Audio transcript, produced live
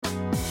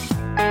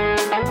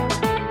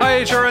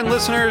HRN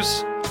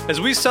listeners.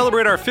 As we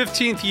celebrate our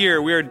 15th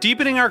year, we are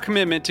deepening our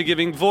commitment to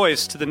giving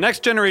voice to the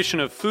next generation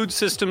of food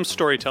systems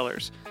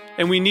storytellers,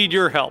 and we need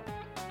your help.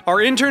 Our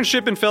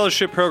internship and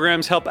fellowship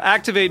programs help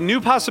activate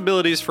new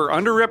possibilities for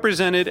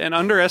underrepresented and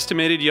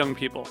underestimated young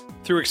people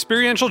through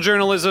experiential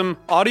journalism,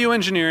 audio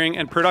engineering,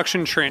 and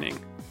production training.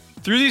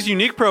 Through these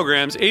unique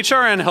programs,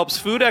 HRN helps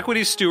food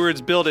equity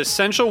stewards build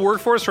essential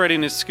workforce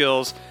readiness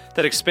skills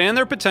that expand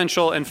their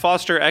potential and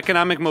foster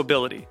economic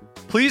mobility.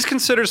 Please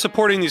consider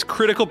supporting these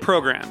critical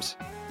programs.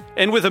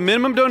 And with a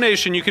minimum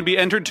donation, you can be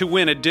entered to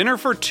win a dinner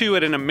for two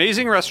at an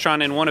amazing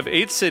restaurant in one of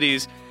 8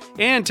 cities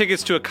and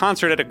tickets to a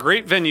concert at a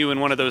great venue in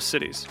one of those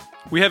cities.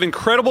 We have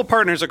incredible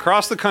partners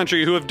across the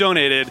country who have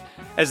donated,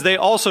 as they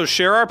also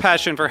share our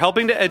passion for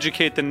helping to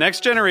educate the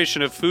next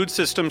generation of food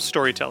systems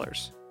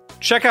storytellers.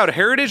 Check out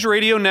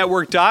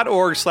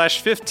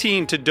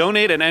heritageradionetwork.org/15 to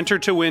donate and enter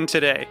to win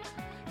today.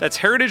 That's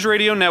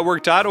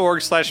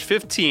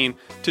heritageradionetwork.org/15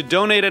 to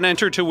donate and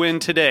enter to win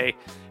today.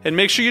 And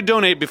make sure you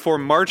donate before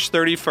March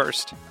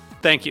 31st.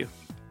 Thank you.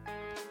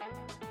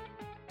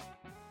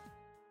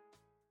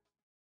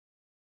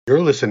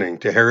 You're listening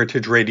to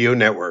Heritage Radio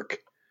Network.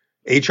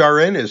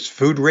 HRN is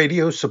food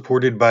radio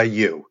supported by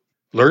you.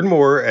 Learn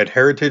more at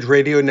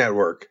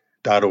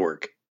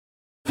heritageradionetwork.org.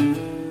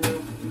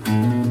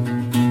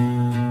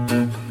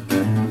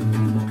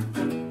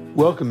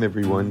 Welcome,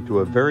 everyone, to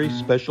a very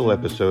special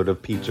episode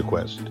of Pizza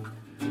Quest.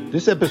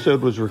 This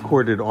episode was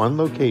recorded on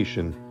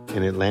location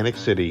in Atlantic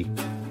City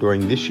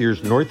during this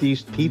year's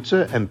Northeast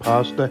Pizza and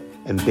Pasta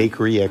and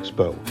Bakery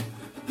Expo.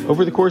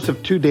 Over the course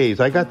of 2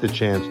 days, I got the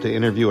chance to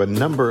interview a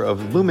number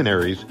of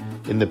luminaries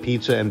in the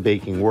pizza and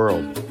baking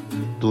world,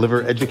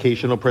 deliver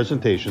educational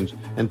presentations,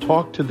 and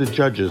talk to the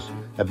judges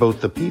at both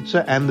the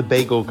pizza and the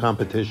bagel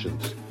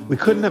competitions. We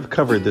couldn't have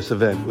covered this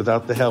event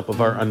without the help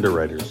of our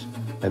underwriters,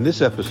 and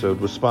this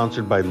episode was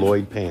sponsored by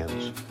Lloyd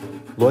Pans.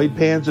 Lloyd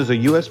Pans is a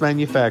U.S.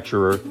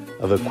 manufacturer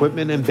of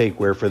equipment and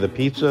bakeware for the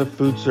pizza,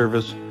 food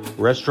service,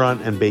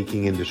 restaurant, and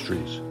baking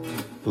industries.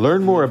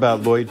 Learn more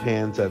about Lloyd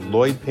Pans at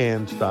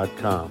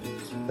lloydpans.com.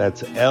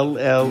 That's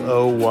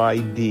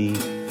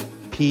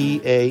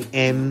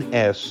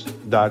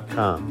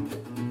LLOYDPANS.com.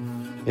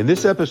 In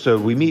this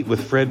episode, we meet with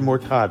Fred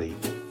Mortati,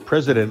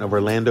 president of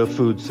Orlando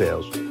Food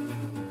Sales,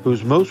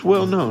 who's most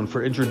well known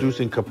for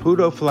introducing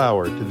Caputo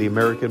flour to the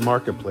American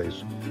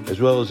marketplace,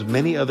 as well as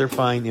many other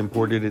fine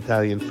imported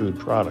Italian food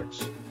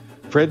products.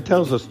 Fred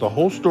tells us the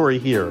whole story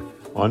here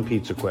on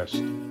Pizza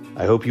Quest.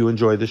 I hope you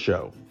enjoy the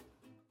show.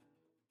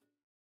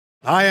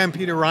 Hi, I'm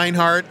Peter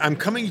Reinhardt. I'm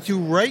coming to you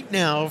right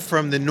now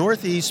from the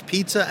Northeast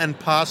Pizza and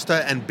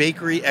Pasta and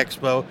Bakery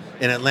Expo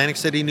in Atlantic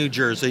City, New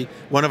Jersey,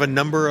 one of a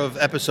number of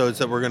episodes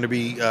that we're going to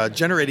be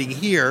generating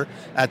here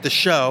at the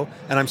show.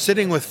 And I'm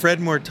sitting with Fred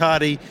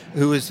Mortati,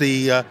 who is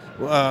the,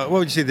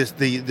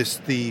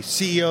 the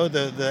CEO,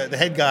 the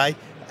head guy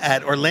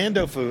at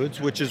Orlando Foods,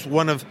 which is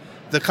one of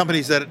the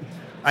companies that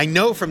I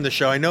know from the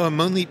show. I know him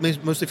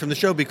mostly from the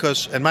show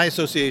because, and my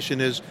association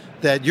is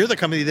that you're the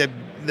company that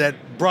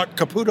brought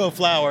Caputo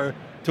flour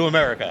to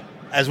America,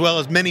 as well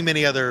as many,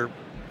 many other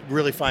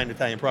really fine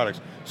Italian products.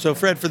 So,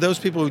 Fred, for those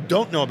people who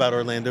don't know about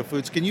Orlando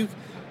Foods, can you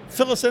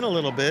fill us in a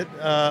little bit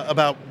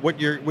about what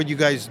you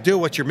guys do,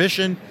 what's your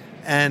mission,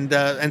 and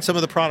some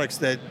of the products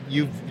that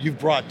you've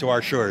brought to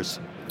our shores?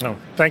 Oh,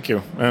 thank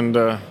you. And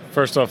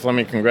first off, let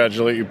me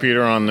congratulate you,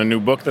 Peter, on the new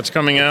book that's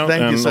coming out.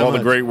 Thank you so all much.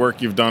 The great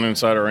work you've done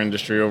inside our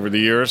industry over the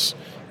years,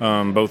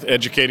 both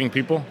educating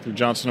people through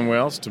Johnson &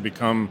 Wales to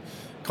become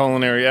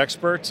culinary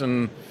experts.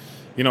 And,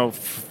 you know,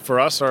 for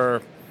us, I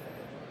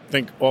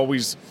think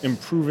always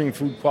improving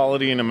food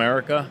quality in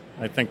America.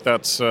 I think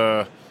that's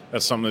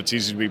something that's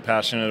easy to be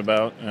passionate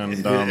about.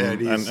 And,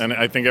 and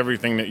I think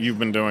everything that you've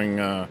been doing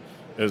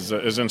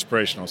is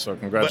inspirational. So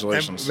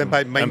congratulations.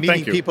 By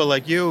meeting people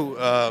like you,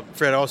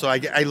 Fred, also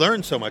I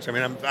learned so much. I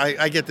mean,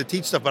 I get to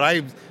teach stuff, but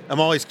I'm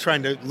always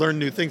trying to learn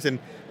new things. And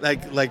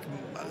like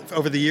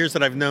over the years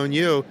that I've known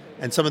you,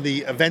 and some of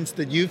the events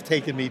that you've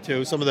taken me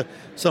to, so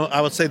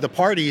I would say the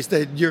parties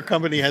that your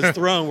company has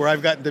thrown, where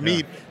I've gotten to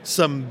meet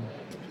some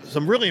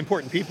really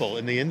important people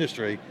in the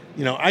industry.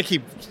 You know, I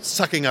keep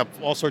sucking up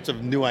all sorts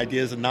of new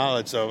ideas and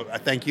knowledge. So I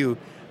thank you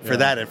for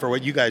that and for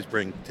what you guys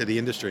bring to the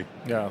industry.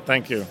 Yeah,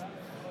 thank you.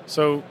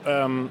 So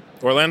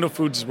Orlando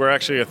Foods, we're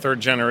actually a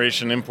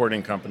third-generation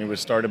importing company. It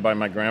was started by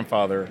my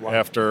grandfather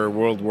after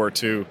World War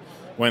II,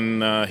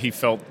 when he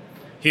felt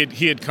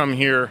he had come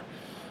here,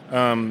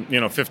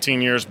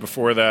 15 years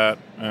before that,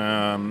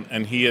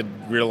 and he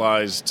had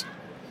realized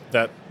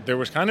that there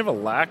was kind of a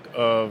lack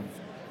of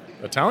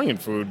Italian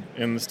food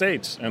in the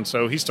States, and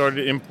so he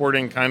started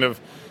importing kind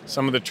of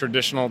some of the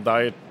traditional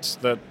diets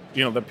that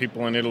that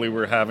people in Italy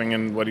were having,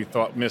 and what he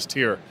thought missed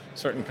here.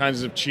 Certain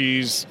kinds of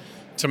cheese,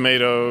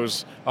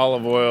 tomatoes,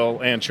 olive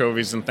oil,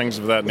 anchovies, and things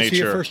of that nature. Was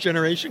he a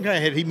first-generation guy?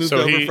 Had he moved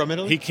over from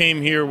Italy? He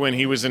came here when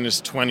he was in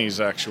his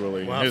 20s,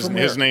 actually. Wow, His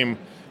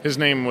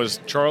name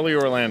was Charlie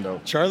Orlando.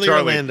 Charlie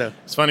Orlando.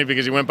 It's funny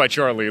because he went by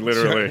Charlie,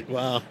 literally.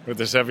 Wow. With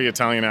this heavy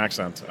Italian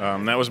accent.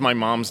 That was my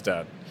mom's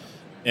dad.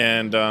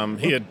 And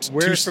he had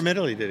Where from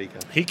Italy did he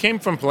come? He came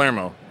from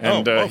Palermo.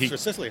 And, from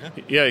Sicily, huh?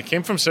 Yeah, he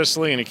came from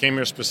Sicily, and he came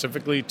here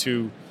specifically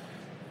to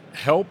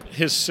help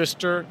his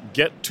sister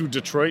get to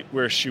Detroit,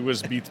 where she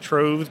was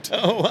betrothed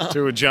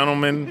to a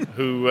gentleman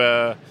who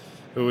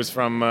was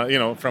from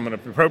from an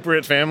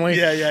appropriate family.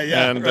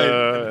 Yeah. And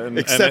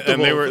right.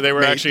 And they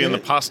were actually in the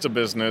pasta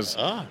business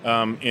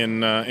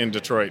in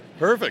Detroit.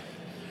 Perfect.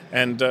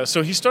 And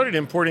so he started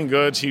importing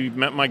goods. He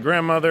met my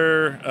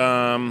grandmother,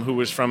 who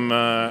was from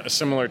a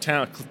similar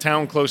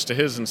town close to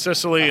his in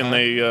Sicily, and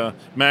they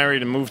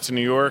married and moved to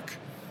New York.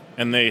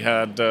 And they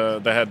had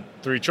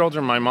 3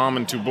 children, my mom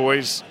and 2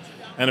 boys.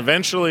 And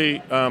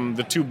eventually,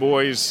 the 2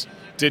 boys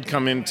did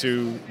come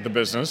into the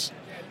business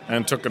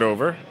and took it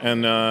over.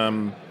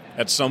 And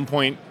at some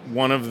point,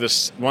 one of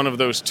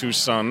those 2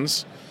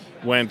 sons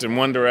went in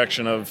one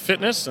direction of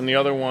fitness, and the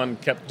other one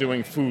kept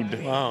doing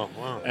food. Wow.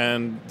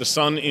 And the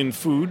son in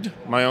food,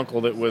 my uncle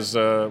that was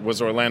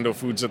Orlando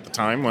Foods at the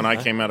time when I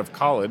came out of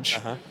college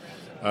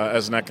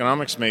as an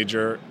economics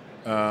major,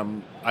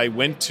 I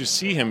went to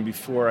see him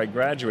before I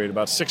graduated,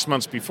 about 6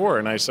 months before,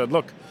 and I said,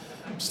 look,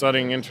 I'm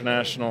studying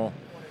international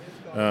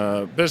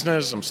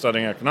business, I'm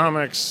studying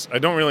economics, I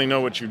don't really know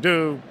what you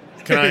do,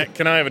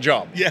 can I have a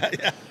job?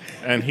 Yeah.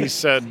 And he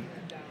said,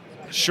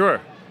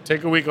 sure.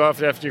 Take a week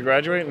off after you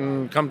graduate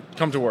and come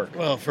to work.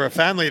 Well, for a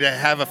family to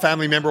have a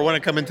family member want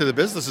to come into the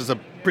business is a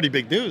pretty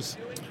big news.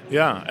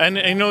 Yeah, and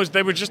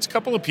they were just a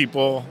couple of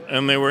people,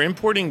 and they were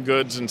importing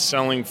goods and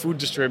selling food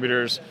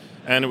distributors,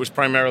 and it was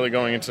primarily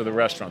going into the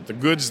restaurant. The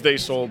goods they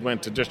sold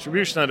went to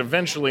distribution that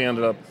eventually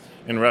ended up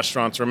in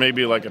restaurants or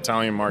maybe like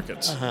Italian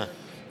markets.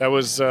 That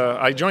was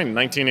I joined in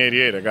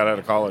 1988. I got out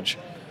of college,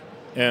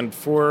 and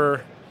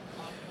for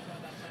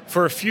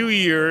a few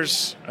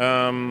years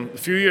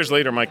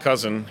later, my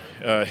cousin,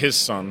 his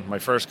son, my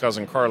first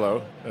cousin,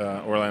 Carlo,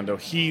 Orlando,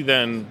 he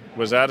then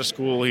was out of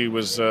school. He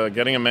was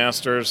getting a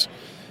master's.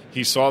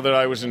 He saw that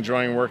I was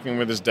enjoying working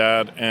with his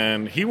dad,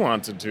 and he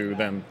wanted to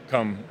then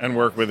come and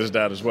work with his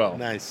dad as well.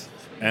 Nice.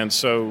 And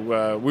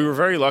so we were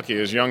very lucky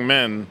as young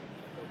men,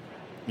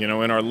 in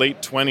our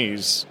late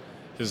 20s,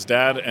 his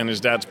dad and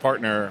his dad's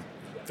partner,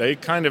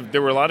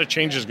 there were a lot of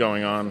changes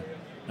going on,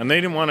 and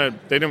they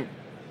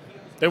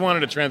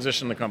wanted to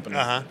transition the company.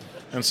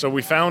 And so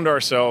we found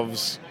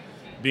ourselves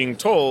being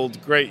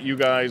told, great, you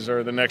guys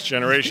are the next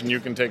generation, you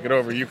can take it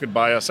over, you could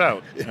buy us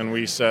out. And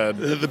we said...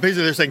 Basically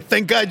they're saying,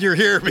 thank God you're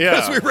here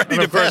because we're ready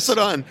to pass it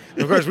on.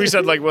 Of course, we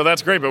said, well,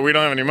 that's great, but we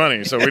don't have any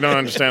money, so we don't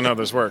understand how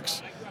this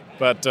works.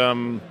 But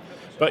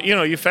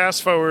you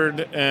fast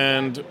forward,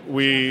 and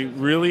we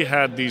really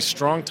had these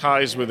strong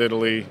ties with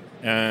Italy,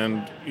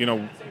 and,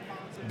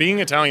 being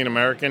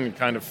Italian-American, you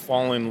kind of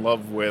fall in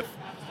love with,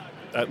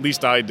 at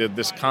least I did,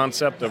 this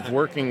concept of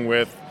working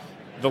with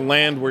the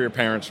land where your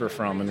parents were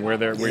from and where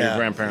your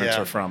grandparents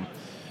are from.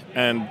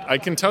 And I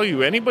can tell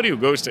you, anybody who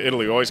goes to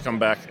Italy always come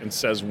back and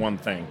says one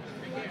thing.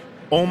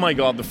 Oh my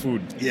God, the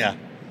food. Yeah,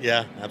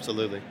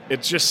 absolutely.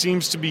 It just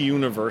seems to be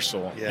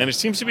universal. Yeah. And it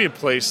seems to be a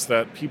place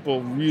that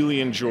people really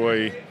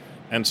enjoy.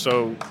 And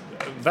so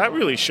that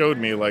really showed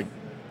me,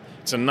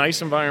 it's a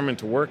nice environment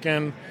to work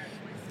in.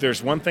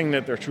 There's one thing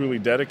that they're truly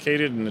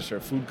dedicated, and it's their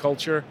food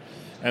culture.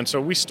 And so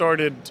we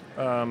started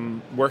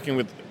working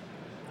with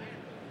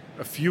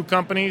a few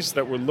companies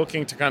that were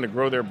looking to kind of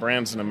grow their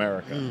brands in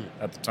America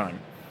at the time.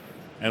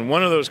 And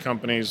one of those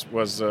companies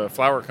was a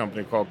flour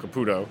company called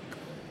Caputo.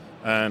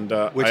 And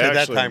which at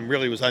that time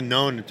really was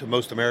unknown to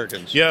most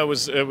Americans. Yeah, it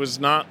was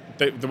not.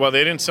 They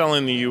didn't sell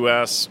in the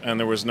U.S., and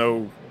there was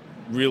no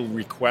real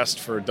request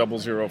for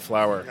 00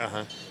 flour.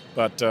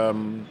 But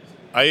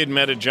I had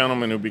met a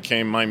gentleman who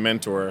became my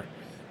mentor.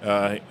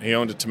 He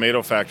owned a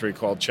tomato factory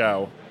called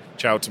Chow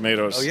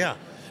Tomatoes. Oh, yeah.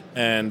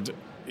 And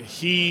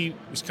he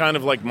was kind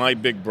of like my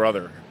big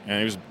brother.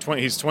 And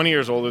he's 20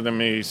 years older than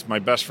me. He's my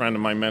best friend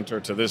and my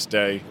mentor to this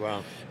day.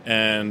 Wow.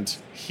 And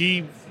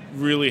he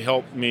really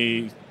helped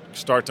me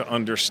start to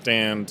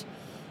understand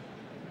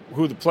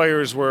who the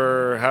players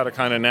were, how to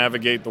kind of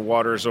navigate the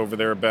waters over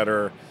there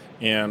better.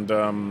 And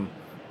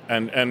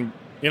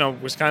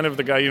was kind of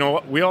the guy,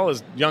 we all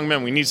as young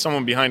men, we need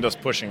someone behind us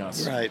pushing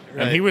us. Right.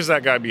 And he was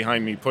that guy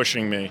behind me,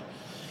 pushing me.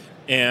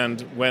 And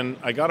when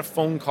I got a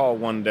phone call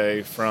one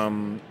day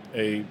from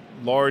a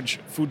large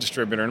food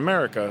distributor in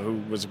America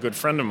who was a good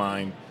friend of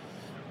mine,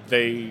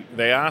 they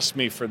asked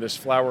me for this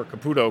flour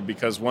Caputo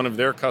because one of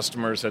their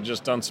customers had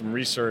just done some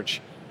research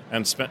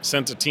and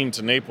sent a team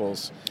to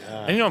Naples.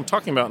 And, I'm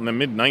talking about in the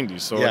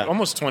mid-'90s, so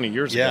almost 20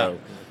 years ago,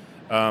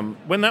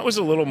 when that was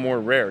a little more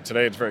rare.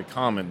 Today it's very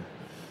common.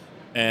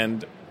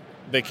 And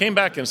they came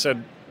back and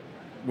said,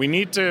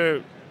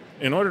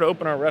 in order to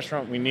open our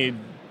restaurant, we need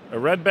a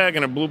red bag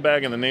and a blue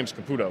bag, and the name's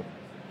Caputo.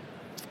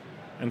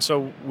 And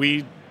so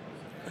we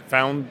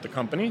found the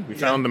company, we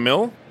found the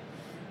mill,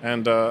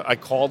 and I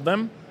called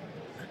them,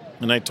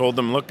 and I told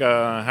them, look,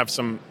 I have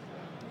some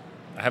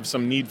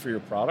need for your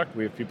product.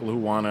 We have people who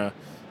want to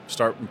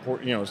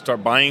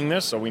start buying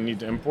this, so we need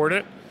to import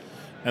it.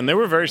 And they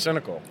were very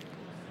cynical.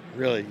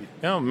 Really?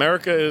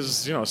 America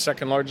is,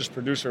 second largest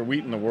producer of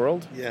wheat in the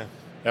world. Yeah.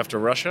 After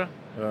Russia.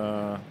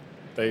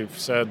 they've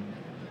said,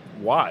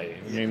 why?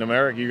 I mean,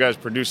 America, you guys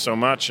produce so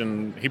much,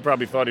 and he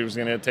probably thought he was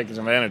going to take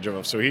advantage of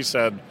us. So he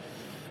said,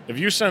 if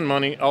you send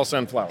money, I'll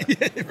send flour.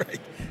 Right.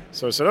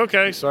 So I said,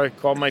 okay. So I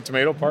called my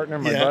tomato partner,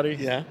 my buddy.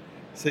 Yeah.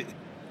 So,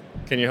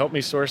 can you help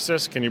me source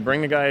this? Can you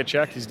bring the guy a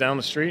check? He's down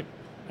the street.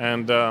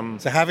 And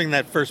so having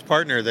that first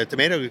partner, the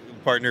tomato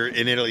partner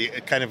in Italy,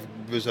 it kind of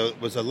was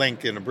a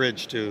link and a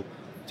bridge to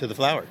the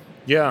flour.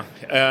 Yeah,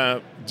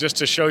 just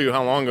to show you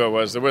how long ago it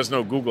was, there was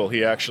no Google.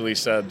 He actually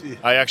said,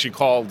 I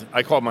called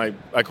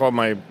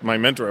my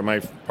mentor, my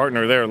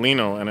partner there,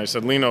 Lino, and I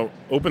said, Lino,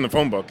 open the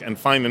phone book and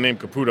find the name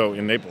Caputo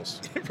in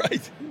Naples.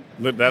 Right.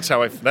 That's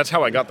how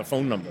I got the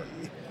phone number.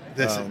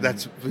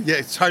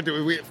 It's hard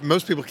to.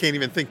 Most people can't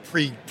even think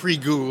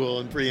pre-Google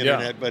and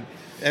pre-internet, but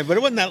it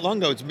wasn't that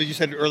long ago. You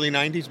said early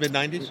 '90s, mid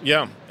 '90s.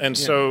 Yeah, and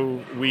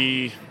so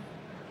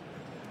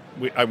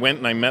I went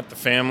and I met the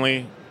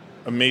family.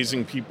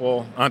 Amazing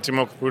people.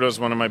 Antimo Caputo is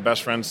one of my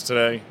best friends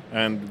today,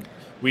 and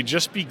we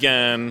just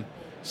began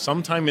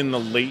sometime in the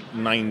late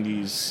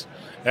 '90s.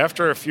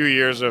 After a few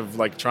years of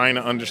like trying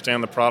to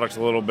understand the product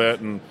a little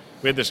bit, and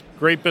we had this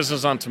great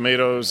business on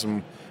tomatoes,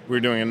 and we were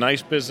doing a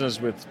nice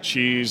business with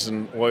cheese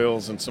and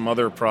oils and some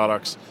other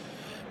products.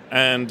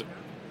 And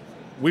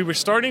we were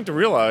starting to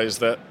realize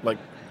that like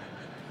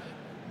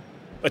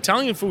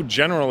Italian food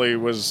generally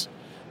was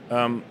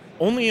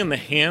only in the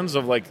hands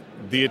of like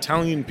the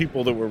Italian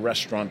people that were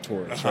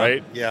restaurateurs,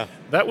 right? Yeah.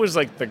 That was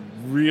like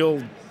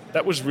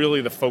that was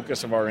really the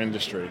focus of our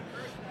industry.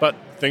 But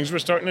things were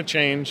starting to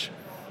change.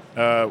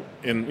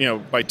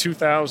 By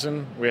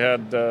 2000, we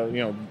had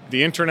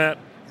the internet.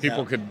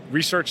 People could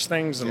research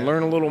things and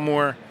learn a little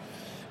more.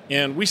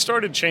 And we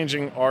started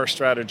changing our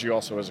strategy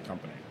also as a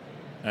company.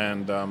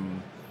 And,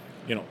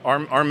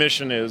 our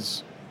mission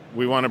is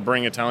we want to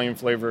bring Italian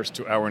flavors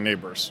to our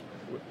neighbors.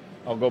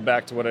 I'll go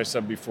back to what I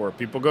said before.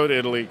 People go to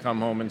Italy, come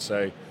home and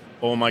say,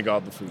 oh my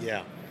God, the food.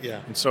 Yeah,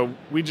 yeah. And so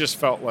we just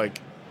felt like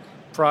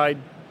pride,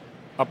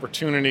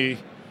 opportunity,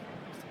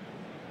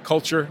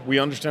 culture. We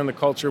understand the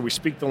culture. We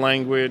speak the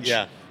language.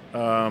 Yeah.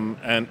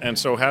 And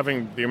so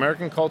having the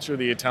American culture,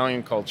 the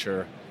Italian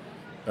culture,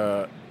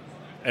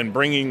 and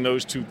bringing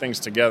those two things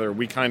together,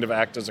 we kind of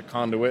act as a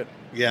conduit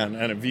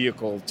and a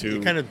vehicle to...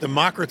 You're kind of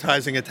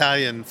democratizing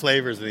Italian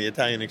flavors and the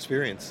Italian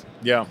experience.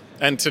 Yeah.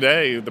 And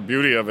today, the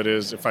beauty of it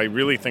is, if I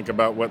really think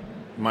about what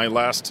my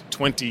last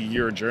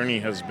 20-year journey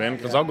has been,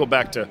 because I'll go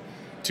back to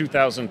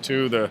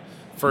 2002, the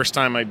first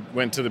time I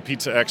went to the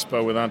Pizza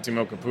Expo with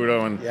Antimo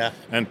Caputo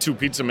and two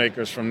pizza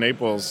makers from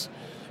Naples,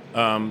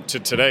 to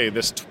today,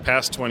 this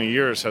past 20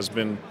 years has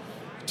been,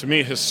 to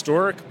me,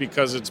 historic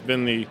because it's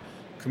been the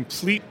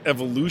complete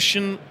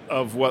evolution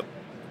of what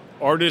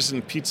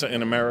artisan pizza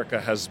in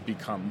America has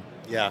become.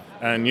 Yeah.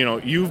 And,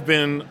 you've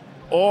been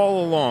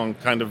all along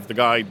kind of the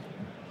guy,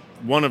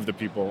 one of the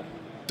people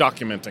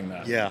documenting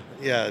that. Yeah.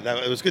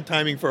 It was good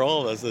timing for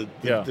all of us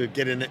to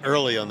get in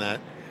early on that.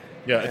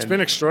 Yeah, it's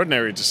been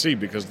extraordinary to see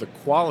because the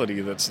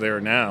quality that's there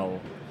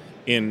now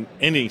in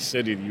any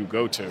city that you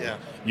go to,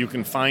 you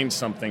can find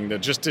something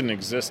that just didn't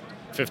exist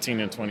 15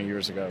 and 20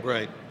 years ago.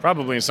 Right.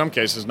 Probably in some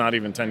cases not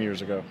even 10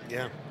 years ago.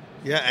 Yeah.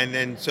 Yeah, and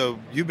then so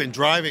you've been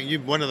driving,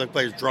 you're one of the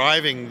players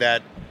driving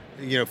that,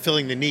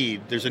 filling the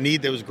need. There's a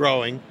need that was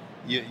growing.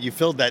 You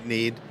filled that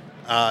need.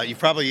 You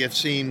probably have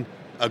seen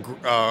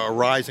a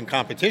rise in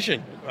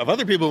competition of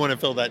other people who want to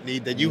fill that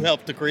need that you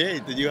helped to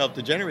create, that you helped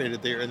to generate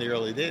it there in the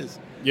early days.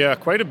 Yeah,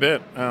 quite a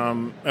bit.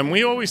 And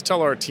we always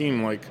tell our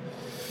team, like,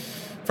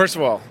 first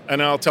of all,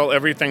 and I'll tell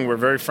everything, we're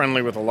very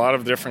friendly with a lot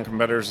of different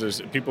competitors.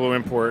 There's people who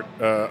import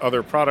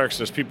other products.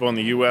 There's people in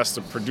the U.S.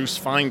 that produce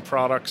fine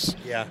products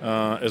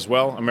as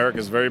well.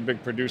 America's a very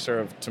big producer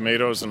of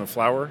tomatoes and of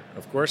flour,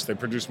 of course. They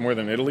produce more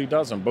than Italy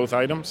does on both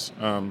items.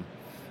 I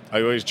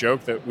always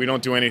joke that we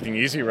don't do anything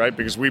easy, right?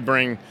 Because we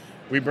bring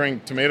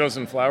tomatoes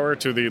and flour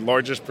to the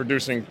largest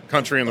producing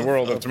country in the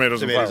world of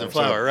tomatoes and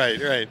flour.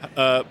 Right.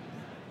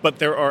 But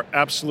there are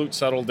absolute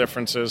subtle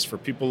differences for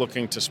people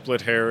looking to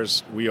split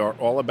hairs. We are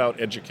all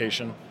about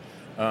education.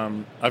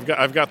 I've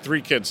got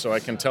 3 kids, so I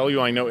can tell you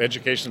I know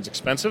education's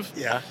expensive.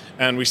 Yeah.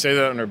 And we say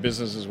that in our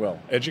business as well.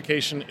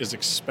 Education is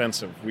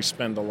expensive. We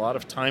spend a lot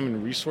of time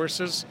and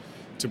resources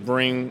to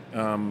bring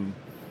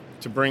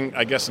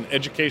I guess, an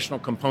educational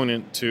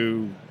component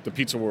to the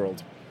pizza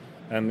world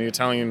and the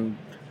Italian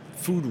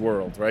food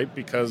world, right?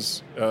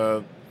 Because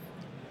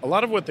a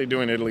lot of what they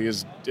do in Italy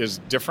is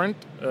different.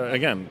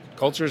 Again,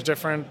 culture is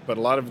different, but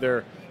a lot of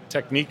their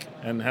technique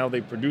and how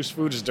they produce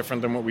food is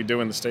different than what we do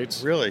in the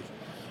States. Really?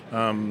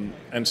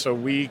 And so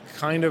we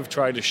kind of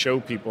try to show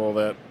people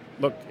that,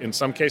 look, in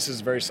some cases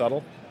it's very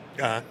subtle,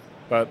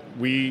 but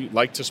we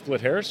like to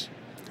split hairs.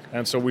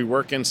 And so we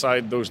work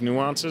inside those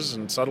nuances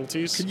and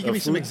subtleties. Can you give me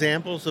some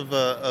examples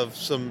of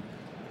some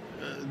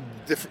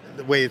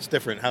the way it's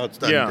different, how it's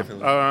done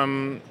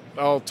differently?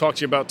 I'll talk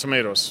to you about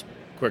tomatoes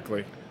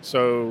quickly.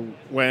 So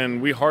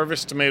when we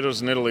harvest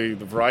tomatoes in Italy,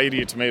 the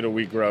variety of tomato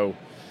we grow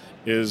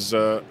is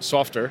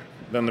softer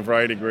than the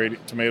variety grade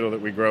tomato that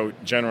we grow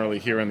generally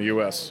here in the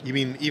U.S. You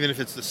mean even if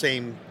it's the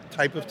same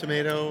type of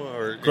tomato,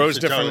 or grows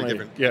is it totally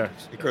differently. different?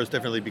 Yeah, It grows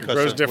differently because it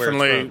grows of where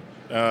differently.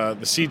 it's from.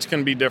 The seeds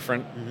can be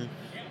different,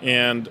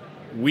 and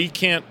we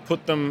can't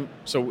put them.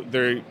 So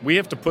we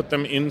have to put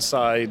them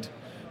inside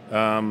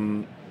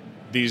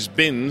these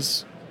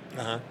bins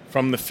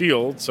from the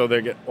field, so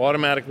they get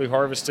automatically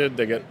harvested.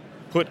 They get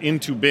put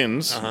into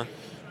bins,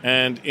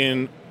 and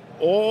in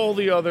all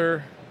the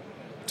other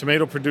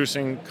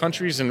tomato-producing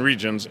countries and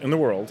regions in the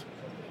world,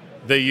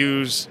 they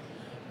use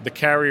the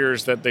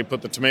carriers that they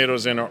put the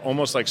tomatoes in are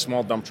almost like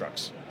small dump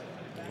trucks.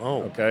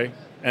 Oh, Okay,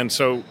 and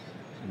so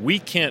we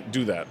can't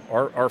do that.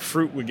 Our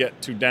fruit would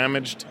get too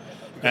damaged,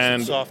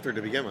 and it's softer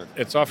to begin with.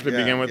 it's often to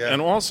begin with. Yeah.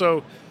 And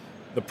also,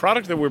 the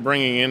product that we're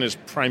bringing in is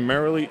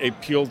primarily a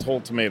peeled whole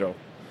tomato.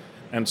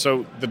 And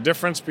so the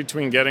difference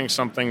between getting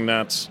something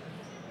that's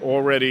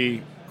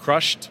already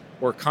crushed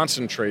or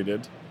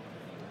concentrated,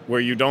 where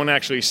you don't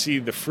actually see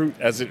the fruit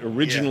as it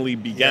originally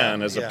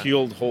began as a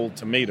peeled whole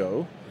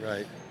tomato,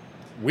 Right.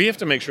 we have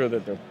to make sure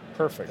that they're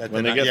perfect That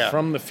when they're they not- get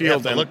from the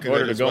field in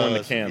order to go in the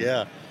can.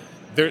 Yeah.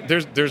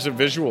 There's a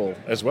visual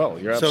as well.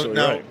 You're absolutely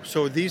So now, right.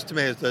 so these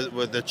tomatoes,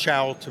 with the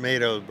Chow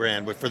tomato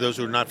brand, but for those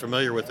who are not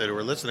familiar with it or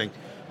are listening,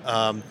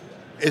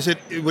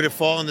 would it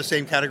fall in the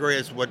same category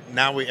as what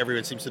now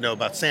everyone seems to know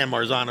about San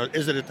Marzano?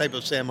 Is it a type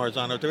of San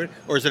Marzano tomato,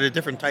 or is it a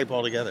different type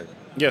altogether?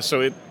 Yeah,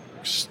 so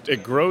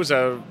it grows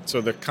out.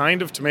 So the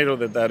kind of tomato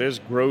that is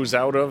grows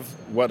out of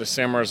what a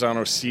San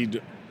Marzano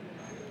seed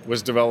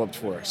was developed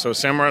for. So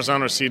San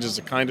Marzano seed is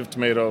a kind of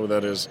tomato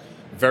that is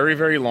very,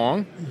 very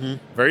long,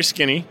 very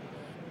skinny,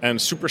 and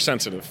super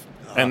sensitive.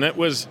 And that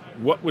was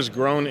what was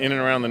grown in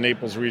and around the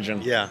Naples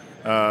region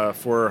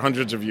for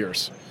hundreds of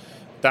years.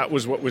 That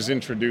was what was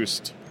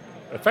introduced.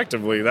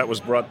 Effectively, that was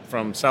brought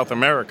from South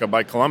America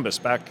by Columbus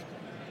back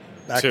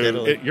to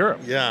Italy. Europe.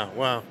 Yeah,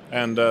 wow.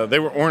 And they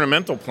were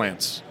ornamental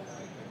plants.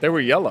 They were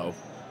yellow.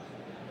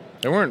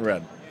 They weren't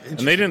red. And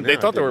they didn't. They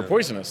thought they were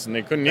poisonous, and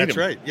they couldn't eat them. That's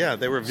right. Yeah,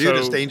 they were viewed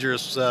as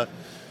dangerous.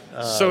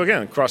 So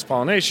again,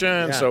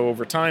 cross-pollination. Yeah. So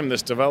over time,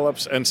 this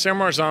develops, and San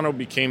Marzano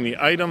became the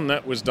item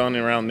that was done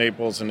around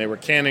Naples, and they were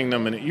canning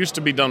them. And it used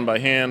to be done by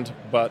hand,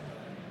 but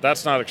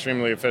that's not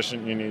extremely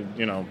efficient. You need,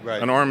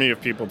 an army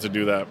of people to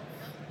do that.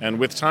 And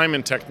with time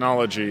and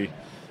technology,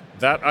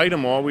 that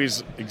item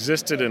always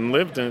existed and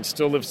lived, and it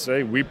still lives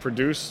today. We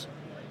produce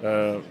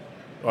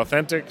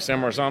authentic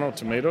San Marzano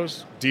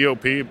tomatoes.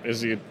 DOP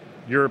is the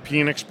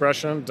European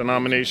expression,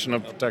 denomination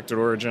of protected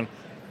origin.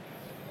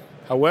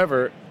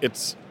 However,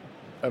 it's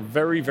a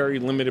very, very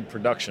limited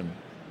production.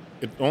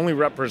 It only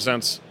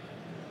represents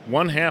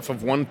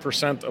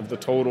 0.5% of the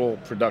total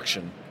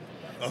production.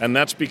 And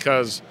that's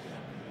because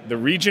the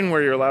region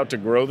where you're allowed to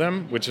grow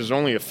them, which is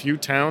only a few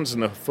towns in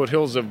the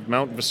foothills of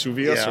Mount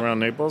Vesuvius around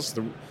Naples,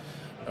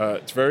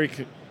 it's very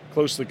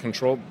closely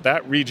controlled.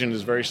 That region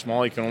is very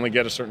small. You can only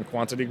get a certain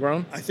quantity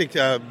grown. I think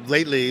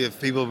lately, if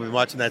people have been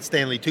watching that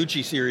Stanley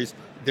Tucci series,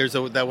 there's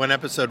that one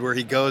episode where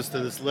he goes to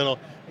this little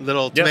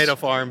tomato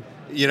farm,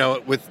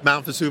 with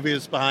Mount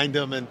Vesuvius behind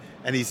him, and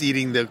he's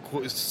eating the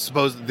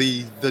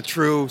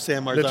true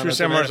San Marzano. The true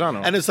San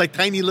Marzano. And it's like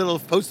tiny little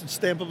postage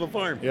stamp of a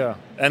farm. Yeah,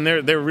 and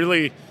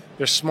they're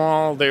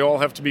small. They all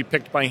have to be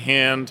picked by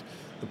hand.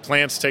 The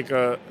plants take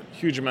a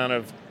huge amount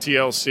of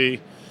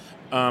TLC,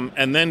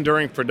 and then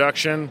during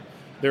production,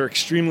 they're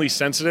extremely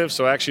sensitive.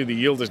 So actually, the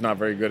yield is not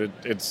very good.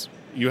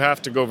 You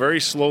have to go very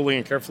slowly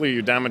and carefully.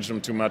 You damage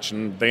them too much,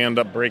 and they end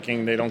up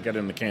breaking. They don't get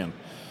in the can.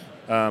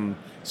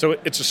 So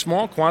it's a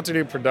small quantity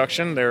of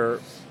production. They're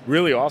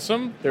really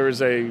awesome. There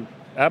is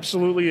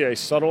absolutely a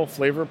subtle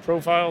flavor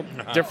profile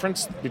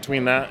difference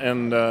between that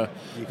and the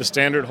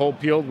standard whole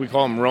peeled. We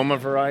call them Roma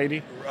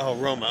variety. Oh,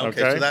 Roma.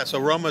 Okay. So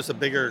Roma is a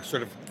bigger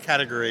sort of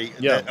category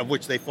of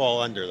which they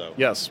fall under, though.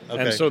 Yes.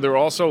 Okay. And so they're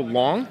also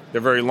long.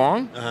 They're very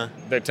long.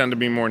 They tend to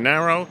be more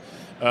narrow.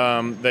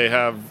 They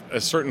have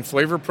a certain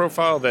flavor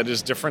profile that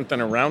is different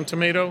than a round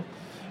tomato.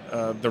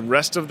 The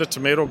rest of the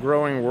tomato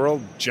growing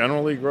world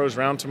generally grows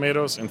round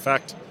tomatoes. In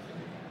fact,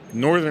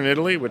 northern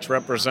Italy, which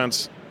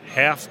represents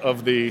half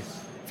of the...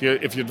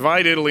 If you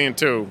divide Italy in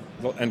two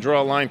and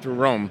draw a line through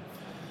Rome,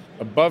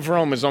 above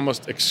Rome is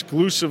almost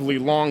exclusively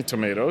long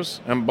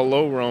tomatoes, and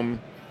below Rome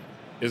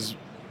is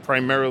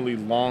primarily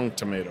long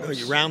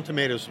tomatoes. Round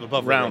tomatoes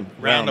above round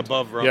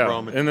above Rome. Yeah.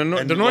 Rome. And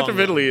the north of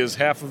Italy is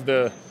half of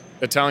the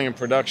Italian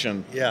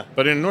production. Yeah.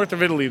 But in north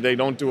of Italy, they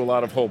don't do a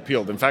lot of whole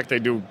peeled. In fact, they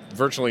do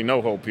virtually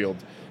no whole peeled.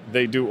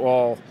 They do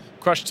all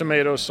crushed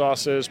tomato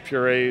sauces,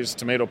 purees,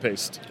 tomato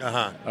paste.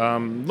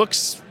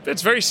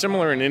 It's very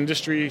similar in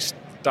industry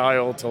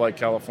style to like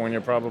California,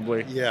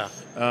 probably. Yeah.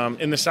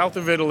 In the south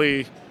of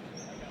Italy,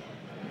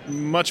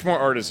 much more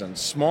artisan.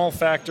 Small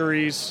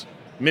factories,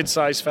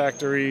 mid-sized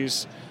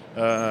factories,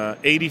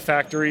 80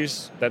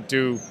 factories that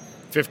do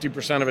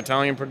 50% of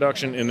Italian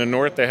production. In the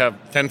north, they have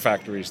 10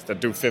 factories that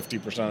do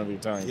 50% of the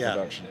Italian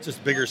production.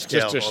 Just bigger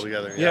scale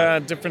altogether. Yeah,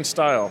 different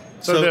style.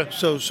 So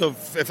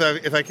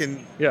if I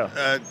can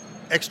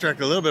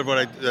extract a little bit of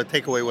what the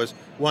takeaway was,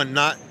 one,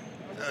 not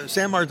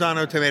San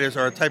Marzano tomatoes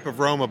are a type of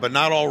Roma, but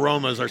not all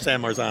Romas are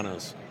San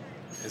Marzanos.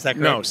 Is that correct?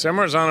 No, San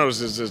Marzanos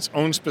is its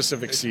own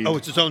specific seed. Oh,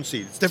 it's its own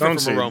seed. It's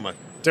different from a Roma.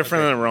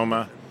 different in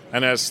aroma,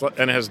 and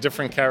has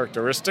different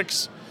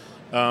characteristics.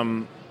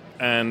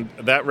 And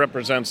that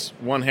represents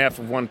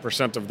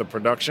 0.5% of the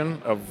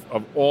production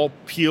of all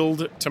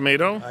peeled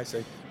tomato. I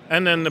see.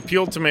 And then the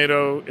peeled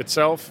tomato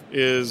itself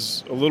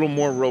is a little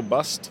more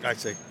robust. I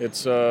see.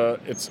 It's a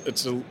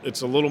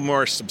little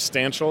more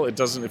substantial. It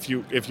doesn't if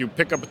you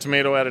pick up a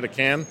tomato out of the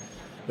can,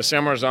 the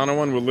San Marzano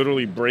one will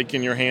literally break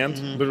in your hand.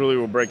 Mm-hmm. Literally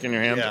will break in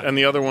your hand, Yeah. and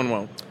the other one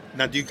won't.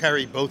 Now, do you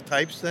carry both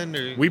types then?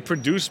 Or? We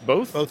produce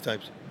both. Both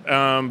types.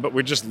 But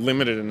we're just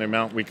limited in the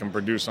amount we can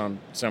produce on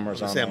San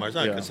Marzano. San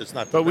Marzano, because it's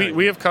not. But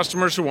we have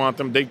customers who want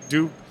them. They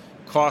do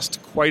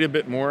cost quite a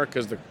bit more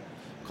because the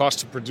cost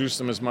to produce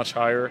them is much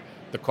higher.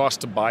 The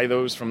cost to buy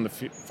those from the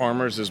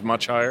farmers is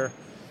much higher.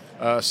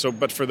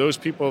 But for those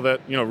people that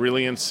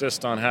really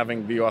insist on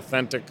having the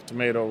authentic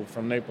tomato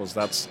from Naples,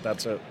 that's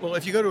it. Well,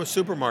 if you go to a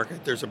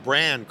supermarket, there's a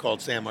brand called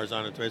San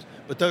Marzano tomatoes,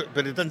 but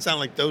it doesn't sound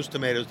like those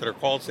tomatoes that are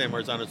called San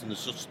Marzanos in the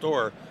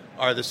store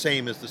are the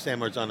same as the San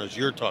Marzanos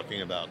you're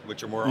talking about,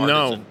 which are more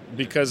artisan. No,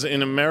 because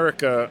in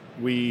America,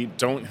 we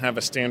don't have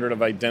a standard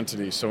of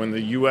identity. So in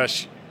the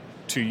U.S.,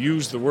 to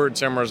use the word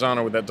San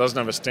Marzano that doesn't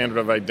have a standard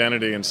of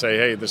identity and say,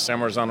 hey, the San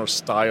Marzano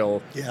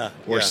style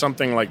or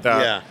something like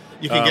that. Yeah,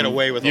 you can get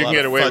away with a lot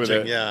of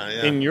fudging.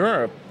 Yeah. In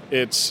Europe,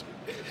 it's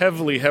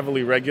heavily,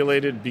 heavily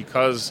regulated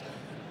because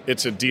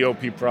it's a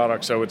DOP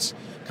product. So it's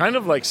kind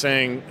of like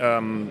saying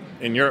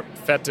in Europe,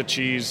 feta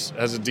cheese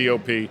has a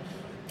DOP,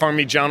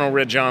 Parmigiano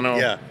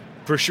Reggiano,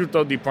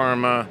 prosciutto di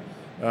Parma,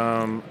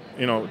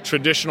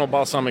 traditional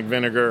balsamic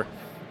vinegar.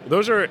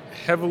 Those are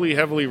heavily,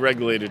 heavily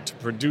regulated to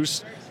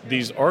produce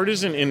these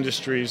artisan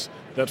industries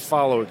that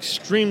follow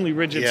extremely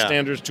rigid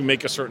standards to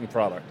make a certain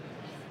product.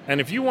 And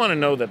if you want to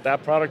know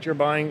that product you're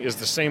buying is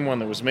the same one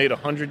that was made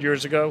 100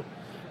 years ago,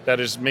 that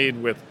is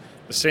made with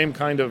the same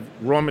kind of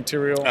raw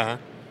material,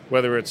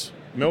 whether it's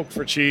milk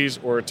for cheese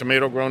or a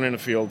tomato grown in a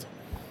field,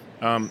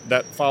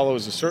 that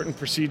follows a certain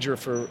procedure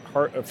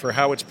for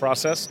how it's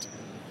processed,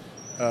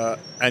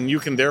 and you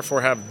can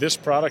therefore have this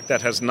product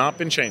that has not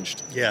been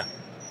changed. Yeah.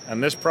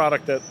 And this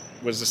product that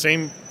was the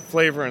same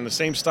flavor and the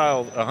same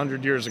style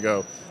 100 years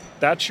ago,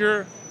 that's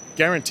your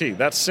guarantee.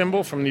 That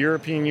symbol from the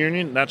European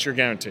Union, that's your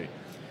guarantee.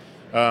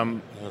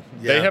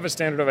 They have a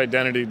standard of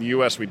identity. The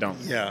U.S., we don't.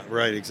 Yeah,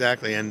 right,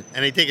 exactly. And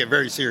they take it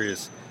very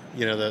serious.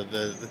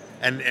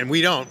 And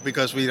we don't,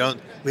 because we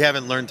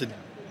haven't learned to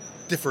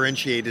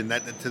differentiate in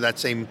that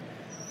same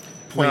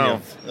point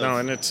of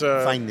and it's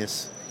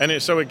fineness.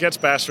 And so it gets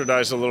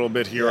bastardized a little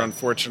bit here,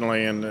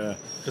 unfortunately, and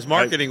because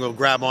marketing will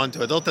grab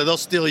onto it. They'll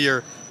steal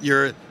your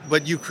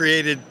what you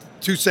created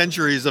 2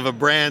 centuries of a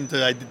brand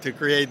to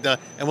create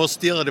and we'll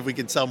steal it if we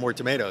can sell more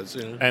tomatoes.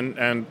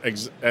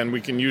 And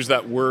we can use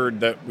that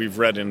word that we've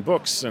read in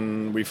books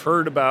and we've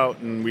heard about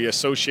and we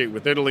associate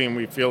with Italy, and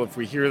we feel if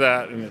we hear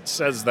that and it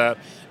says that,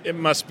 it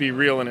must be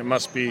real and it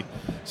must be.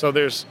 So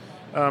there's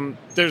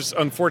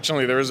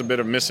unfortunately there is a bit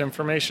of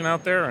misinformation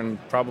out there and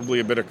probably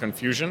a bit of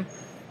confusion.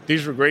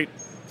 These were great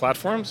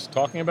platforms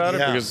talking about it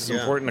because it's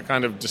important to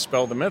kind of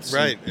dispel the myths,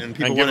 right? And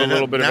people give want a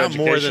little bit of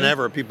education. More than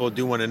ever, people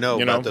do want to know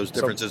about those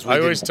differences. So I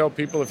always tell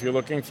people, if you're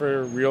looking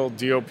for real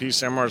DOP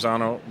San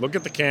Marzano, look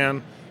at the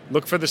can,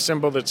 look for the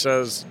symbol that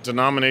says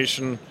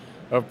denomination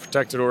of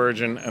protected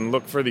origin, and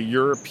look for the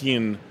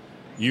European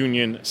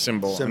Union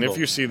symbol. And if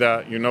you see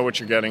that, you know what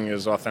you're getting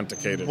is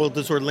authenticated. Well,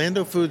 does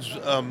Orlando Foods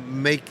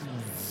make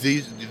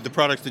the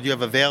products that you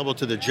have available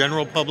to the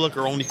general public,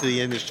 or only to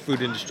the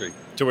food industry?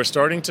 So we're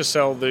starting to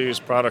sell these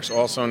products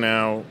also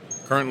now,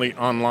 currently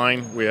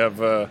online. We have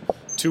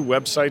 2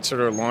 websites that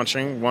are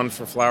launching, one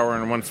for flour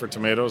and one for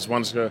tomatoes.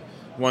 One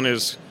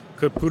is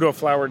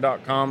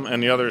caputoflour.com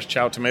and the other is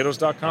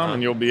chowtomatoes.com,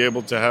 and you'll be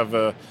able to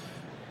have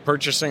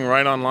purchasing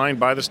right online,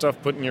 buy the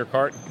stuff, put in your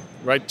cart,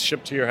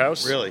 shipped to your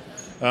house. Really?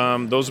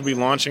 Those will be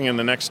launching in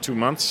the next 2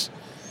 months.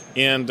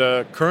 And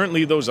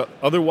currently,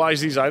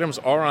 these items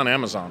are on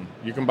Amazon.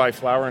 You can buy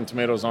flour and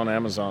tomatoes on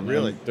Amazon.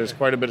 Really? And there's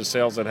quite a bit of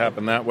sales that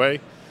happen that way.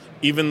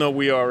 Even though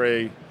we are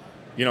a,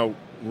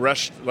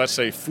 let's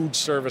say, food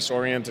service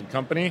oriented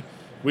company,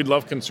 we'd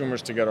love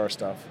consumers to get our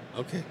stuff.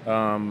 Okay.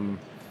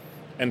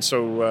 And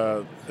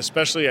so,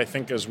 especially I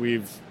think as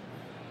we've,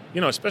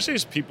 especially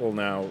as people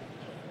now,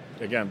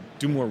 again,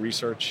 do more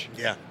research.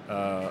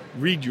 Yeah.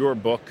 Read your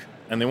book.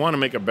 And they want to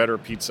make a better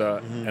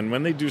pizza. Mm-hmm. And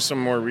when they do some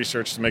more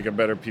research to make a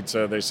better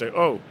pizza, they say,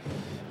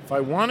 if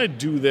I want to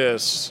do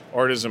this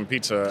artisan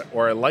pizza,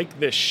 or I like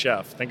this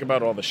chef, think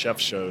about all the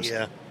chef shows.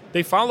 Yeah.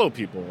 They follow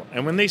people.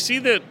 And when they see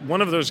that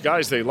one of those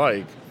guys they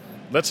like,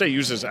 let's say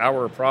uses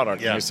our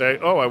product, and they say,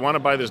 I want to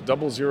buy this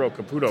 00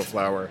 Caputo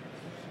flour.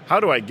 How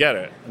do I get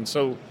it? And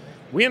so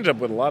we ended up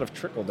with a lot of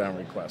trickle-down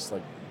requests,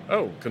 like,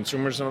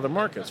 consumers in other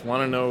markets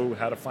want to know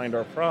how to find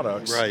our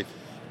products. Right.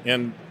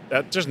 And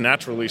that just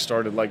naturally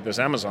started like this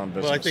Amazon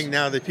business. Well, I think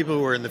now the people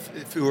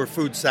who are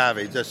food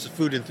savvy, just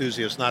food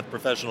enthusiasts, not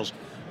professionals,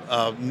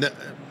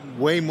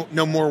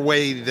 no more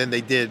way than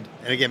they did.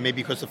 And again,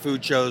 maybe because of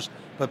food shows,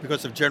 but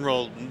because of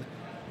general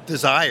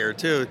desire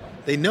too.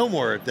 They know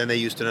more than they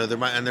used to know.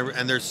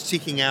 And they're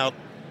seeking out,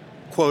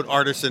 quote,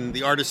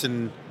 the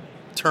artisan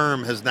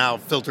term has now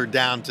filtered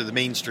down to the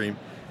mainstream,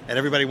 and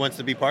everybody wants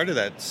to be part of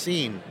that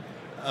scene.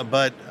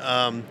 But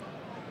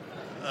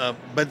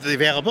the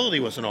availability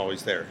wasn't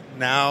always there.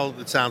 Now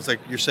it sounds like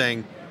you're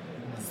saying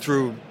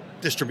through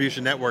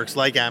distribution networks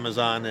like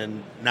Amazon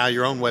and now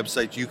your own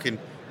website, you can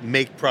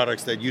make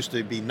products that used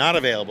to be not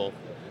available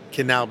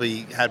can now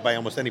be had by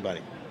almost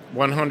anybody.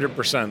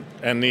 100%.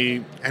 And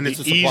is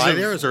the supply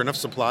there? Is there enough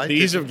supply? The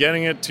ease of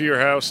getting it to your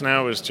house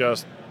now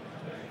is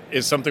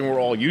something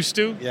we're all used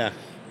to. Yeah.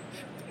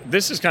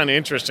 This is kind of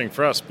interesting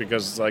for us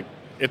because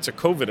it's a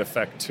COVID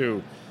effect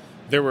too.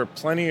 There were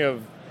plenty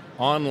of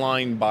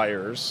online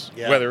buyers,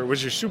 whether it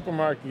was your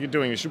supermarket, you're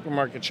doing your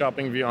supermarket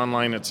shopping via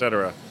online,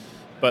 etc.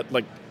 But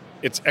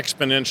it's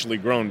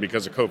exponentially grown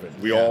because of COVID.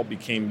 We all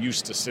became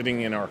used to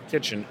sitting in our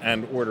kitchen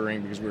and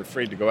ordering because we were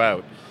afraid to go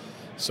out.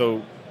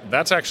 So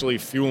that's actually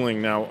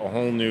fueling now a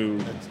whole new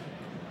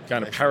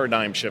kind of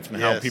paradigm shift in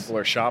how people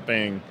are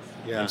shopping.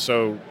 Yeah. And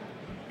so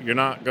you're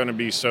not going to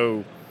be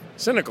so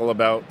cynical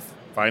about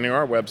finding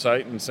our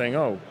website and saying,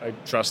 oh, I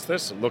trust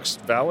this. It looks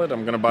valid.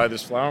 I'm going to buy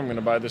this flour. I'm going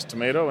to buy this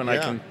tomato. And I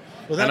can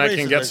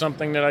get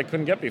something that I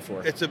couldn't get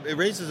before. It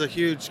raises a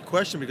huge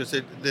question because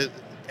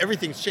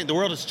everything's changed. The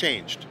world has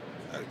changed.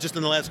 Just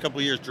in the last couple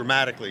of years,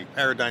 dramatically,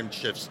 paradigm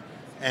shifts.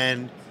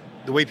 And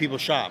the way people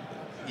shop,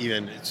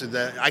 even. So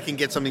that I can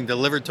get something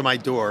delivered to my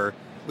door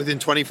within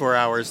 24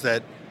 hours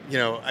that,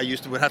 I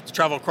would have to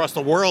travel across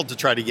the world to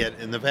try to get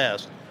in the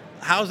past.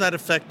 How's that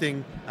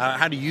affecting,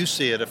 how do you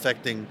see it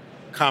affecting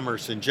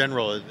commerce in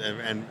general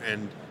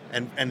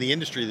and the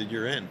industry that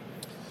you're in?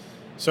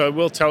 So I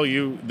will tell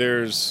you,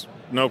 there's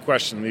no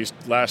question these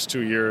last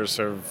 2 years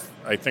have,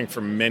 I think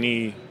for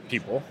many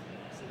people,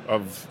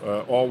 of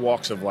all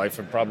walks of life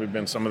have probably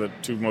been some of the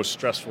 2 most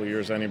stressful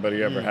years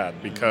anybody ever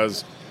had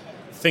because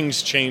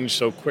things change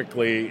so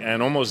quickly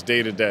and almost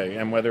day to day.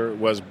 And whether it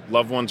was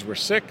loved ones were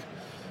sick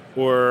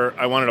or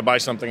I wanted to buy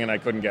something and I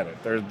couldn't get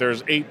it.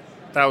 There's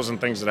 8,000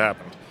 things that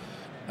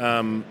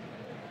happened.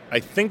 I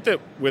think that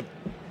with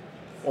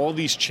all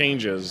these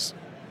changes,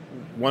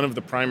 one of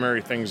the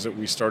primary things that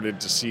we started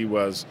to see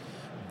was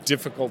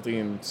difficulty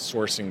in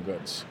sourcing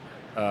goods.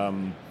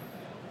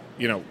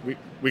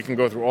 We can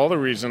go through all the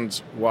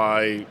reasons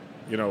why,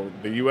 the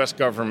U.S.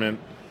 government,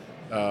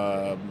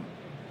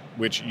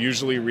 which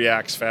usually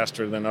reacts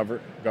faster than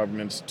other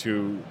governments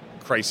to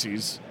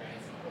crises,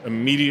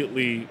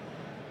 immediately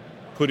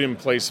put in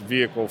place a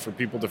vehicle for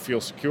people to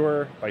feel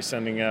secure by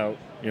sending out,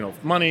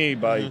 money,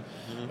 by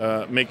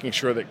making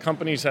sure that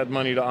companies had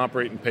money to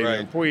operate and pay their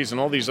employees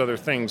and all these other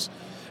things.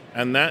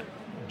 And that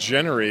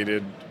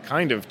generated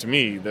kind of, to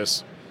me,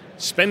 this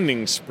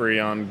spending spree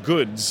on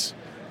goods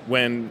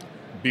when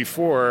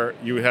before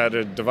you had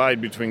a divide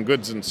between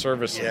goods and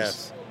services.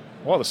 Yes.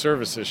 All the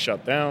services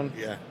shut down.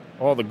 Yeah.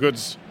 All the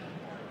goods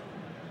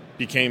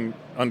became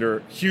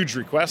under huge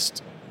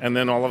request. And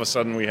then all of a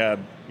sudden we had,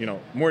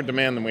 more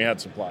demand than we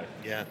had supply.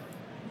 Yeah.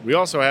 We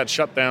also had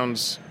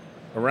shutdowns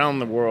around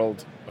the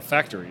world of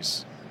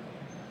factories.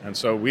 And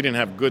so we didn't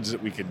have goods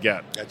that we could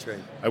get. That's right.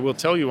 I will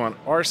tell you on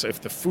our side,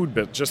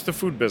 just the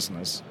food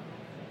business,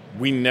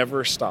 we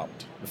never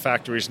stopped. The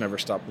factories never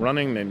stopped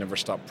running. They never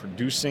stopped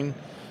producing.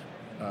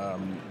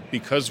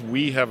 Because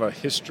we have a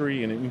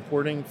history in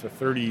importing for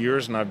 30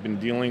 years, and I've been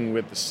dealing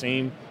with the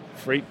same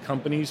freight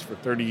companies for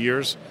 30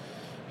 years,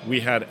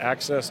 we had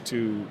access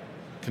to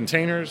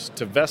containers,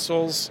 to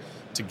vessels,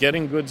 to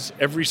getting goods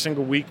every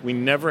single week. We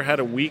never had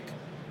a week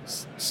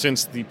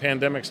since the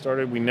pandemic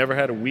started. We never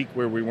had a week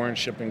where we weren't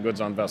shipping goods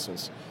on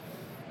vessels.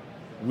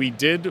 We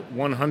did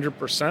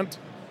 100%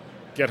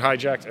 get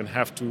hijacked and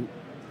have to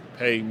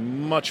pay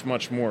much,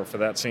 much more for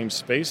that same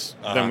space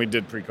than we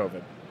did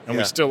pre-COVID. And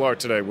we still are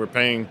today. We're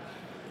paying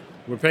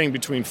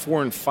between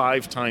 4 and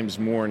 5 times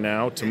more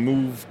now to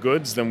move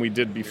goods than we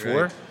did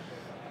before. Right.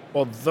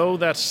 Although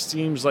that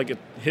seems like it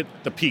hit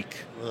the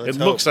peak. Well, it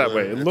looks that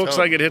way. It looks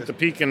like it hit the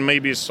peak and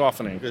maybe is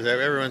softening. Because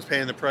everyone's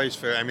paying the price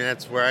for,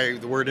 that's where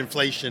the word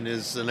inflation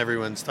is in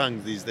everyone's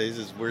tongue these days,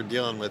 is we're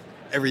dealing with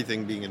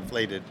everything being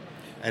inflated.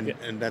 And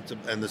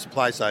the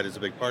supply side is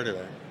a big part of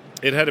that.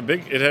 It had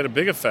a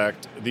big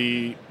effect.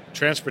 The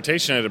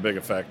transportation had a big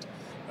effect.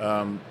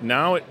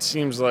 Now it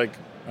seems like,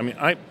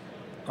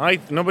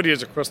 nobody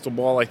has a crystal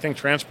ball. I think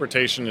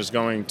transportation is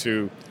going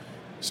to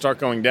start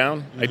going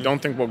down. Mm-hmm. I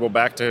don't think we'll go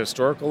back to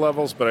historical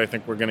levels, but I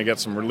think we're going to get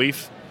some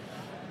relief.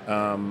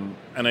 And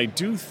I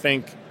do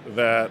think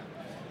that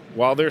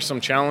while there's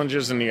some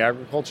challenges in the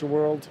agriculture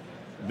world,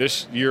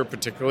 this year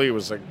particularly, it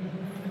was like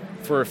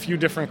for a few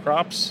different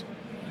crops,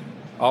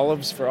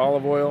 olives for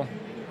olive oil,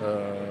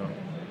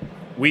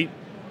 wheat,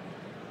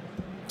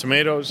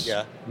 tomatoes,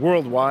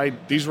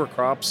 worldwide. These were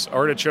crops,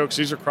 artichokes,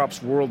 these are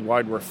crops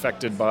worldwide were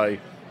affected by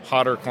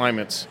hotter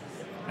climates.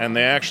 And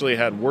they actually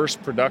had worse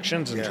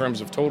productions in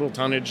terms of total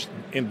tonnage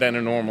than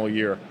a normal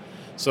year.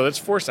 So that's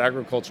forced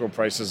agricultural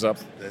prices up.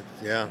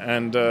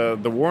 And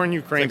the war in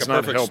Ukraine's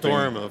not helping. It's like a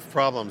perfect storm of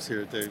problems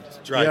here to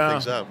drive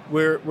things up.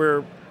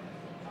 We're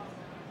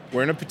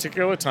in a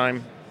particular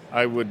time.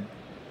 I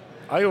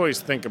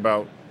think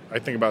about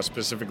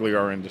specifically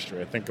our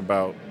industry. I think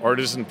about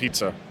artisan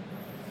pizza.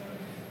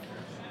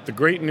 the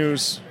great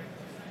news,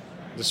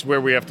 this is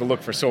where we have to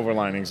look for silver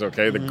linings,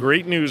 okay? The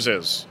great news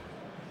is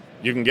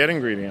you can get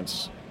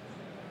ingredients,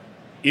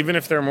 even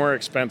if they're more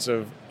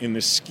expensive. In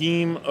the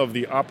scheme of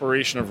the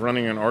operation of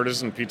running an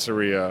artisan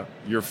pizzeria,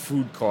 your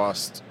food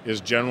cost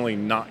is generally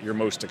not your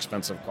most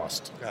expensive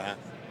cost.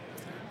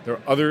 There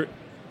are other,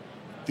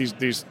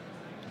 these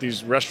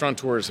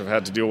restaurateurs have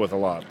had to deal with a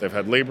lot. They've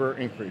had labor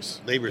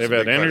increase. They've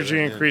had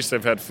energy increase.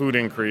 They've had food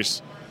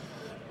increase.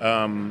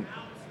 And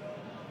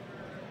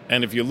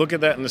if you look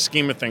at that in the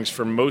scheme of things,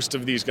 for most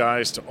of these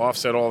guys to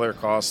offset all their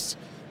costs,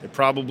 they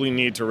probably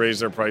need to raise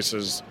their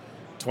prices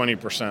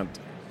 20%.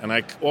 And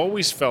I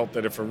always felt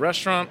that if a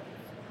restaurant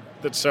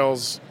that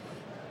sells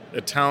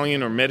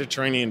Italian or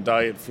Mediterranean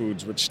diet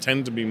foods, which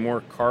tend to be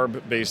more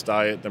carb-based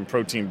diet than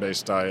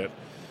protein-based diet,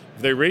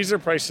 if they raise their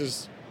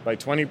prices by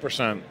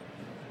 20%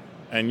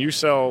 and you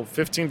sell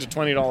 $15 to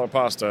 $20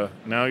 pasta,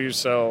 now you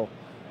sell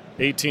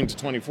 $18 to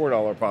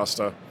 $24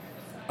 pasta,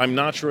 I'm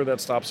not sure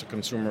that stops a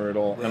consumer at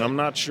all. Right. And I'm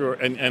not sure,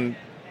 and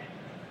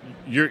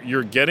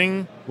you're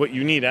getting what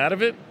you need out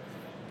of it,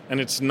 and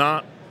it's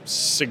not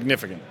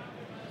significant.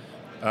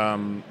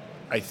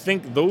 I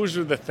think those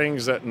are the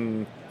things that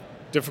in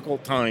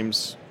difficult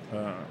times,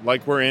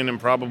 like we're in and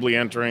probably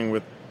entering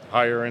with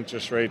higher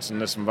interest rates in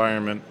this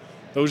environment,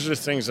 those are the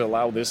things that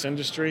allow this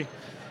industry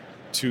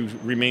to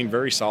remain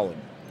very solid.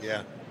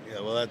 Yeah.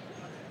 Well,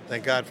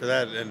 thank God for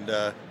that. And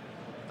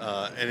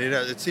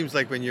it seems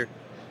like when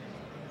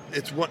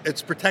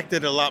it's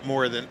protected a lot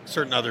more than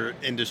certain other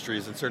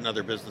industries and certain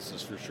other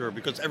businesses for sure,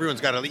 because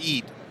everyone's got to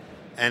eat,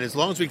 and as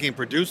long as we can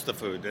produce the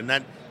food, and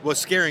that was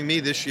scaring me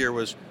this year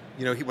was,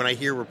 when I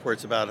hear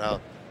reports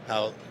about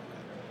how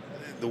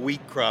the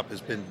wheat crop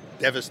has been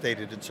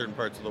devastated in certain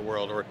parts of the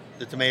world, or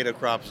the tomato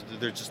crops,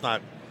 they're just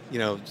not,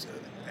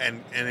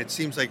 and it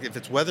seems like if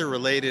it's weather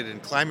related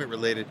and climate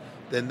related,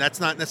 then that's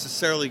not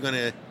necessarily going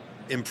to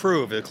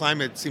improve. The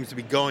climate seems to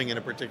be going in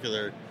a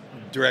particular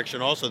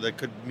direction also that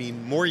could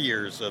mean more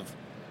years of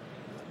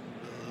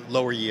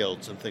lower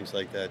yields and things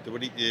like that.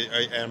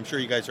 I'm sure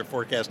you guys are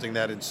forecasting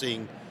that and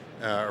seeing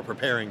or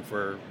preparing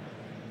for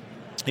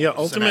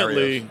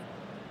ultimately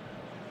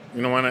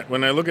scenarios.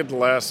 When I look at the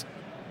last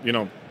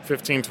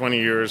 15, 20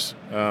 years,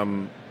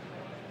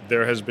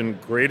 there has been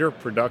greater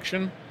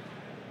production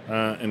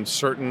in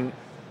certain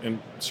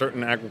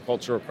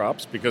agricultural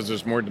crops because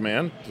there's more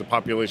demand, the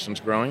population's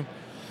growing.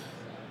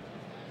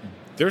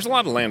 There's a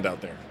lot of land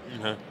out there.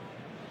 Mm-hmm.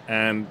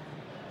 And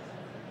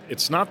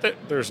it's not that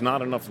there's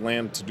not enough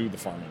land to do the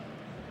farming.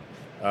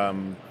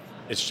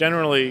 It's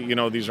generally,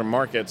 these are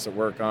markets that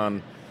work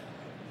on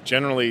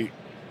generally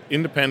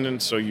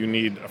independent, so you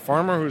need a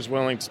farmer who's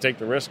willing to take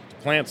the risk to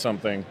plant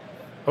something,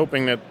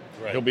 hoping that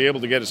he'll be able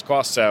to get his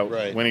costs out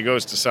when he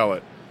goes to sell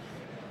it.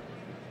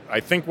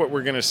 I think what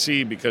we're going to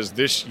see, because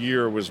this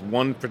year was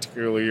one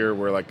particular year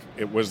where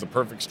it was the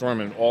perfect storm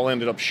and it all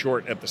ended up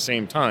short at the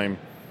same time,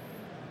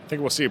 I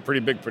think we'll see a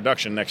pretty big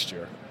production next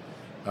year.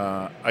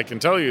 I can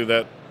tell you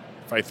that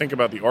if I think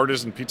about the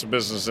artisan pizza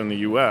business in the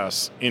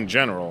U.S. in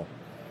general,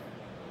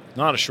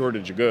 not a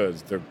shortage of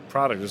goods.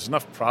 There's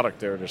enough product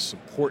there to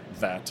support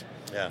that.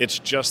 Yeah. It's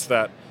just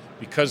that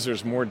because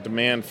there's more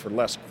demand for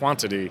less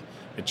quantity,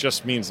 it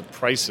just means the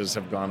prices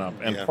have gone up.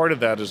 And part of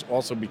that is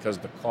also because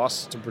the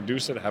costs to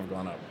produce it have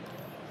gone up.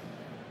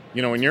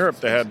 In Europe,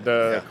 they had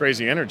the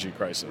crazy energy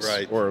crisis.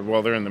 Right.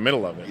 They're in the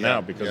middle of it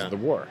now because of the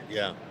war.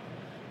 Yeah.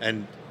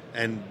 And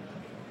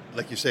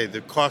like you say,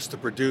 the cost to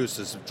produce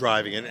is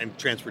driving it, and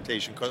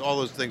transportation costs, all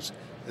those things,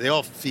 they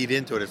all feed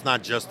into it. It's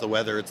not just the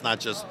weather. It's not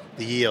just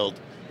the yield.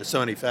 There's so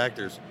many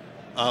factors.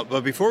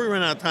 But before we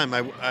run out of time,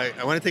 I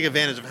want to take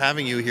advantage of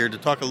having you here to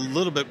talk a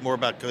little bit more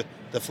about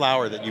the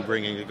flour that you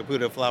bring in, the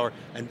Caputo flour,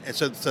 and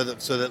so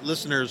that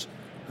listeners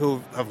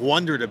who have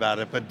wondered about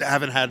it but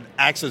haven't had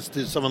access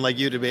to someone like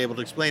you to be able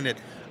to explain it,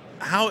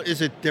 how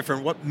is it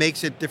different? What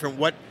makes it different?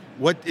 What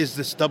is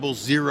this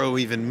 00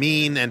 even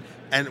mean?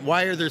 And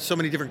why are there so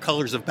many different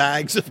colors of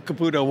bags of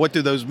Caputo? What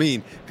do those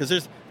mean? Because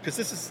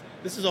this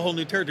is a whole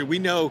new territory. We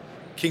know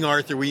King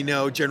Arthur, we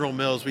know General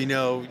Mills, we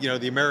know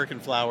the American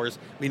flours,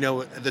 we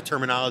know the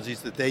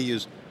terminologies that they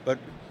use. But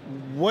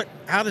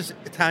how does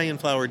Italian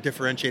flour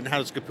differentiate, and how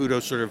does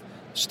Caputo sort of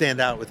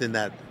stand out within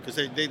that? Because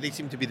they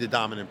seem to be the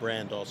dominant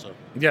brand also.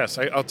 Yes,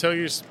 I'll tell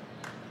you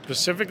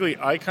specifically,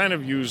 I kind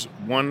of use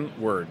one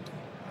word.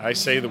 I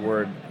say the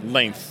word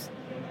length.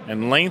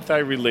 And length I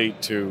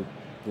relate to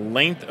the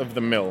length of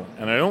the mill.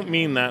 And I don't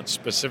mean that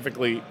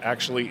specifically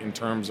actually in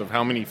terms of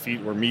how many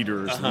feet or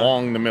meters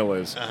long the mill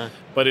is.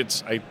 But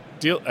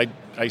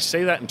I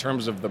say that in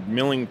terms of the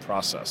milling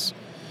process.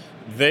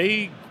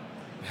 They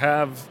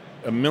have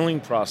a milling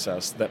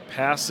process that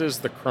passes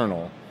the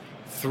kernel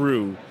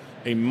through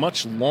a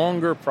much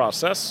longer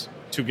process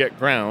to get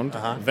ground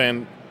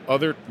than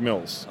other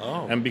mills.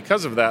 Oh. And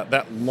because of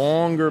that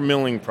longer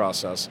milling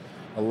process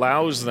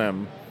allows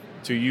them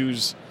to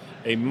use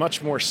a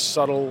much more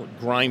subtle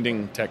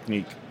grinding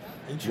technique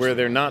where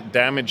they're not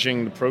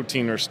damaging the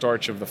protein or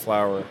starch of the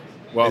flour,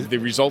 the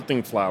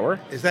resulting flour.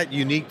 Is that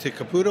unique to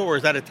Caputo, or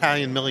is that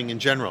Italian milling in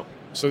general?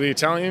 So the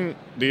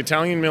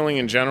Italian milling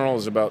in general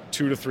is about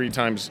 2 to 3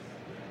 times,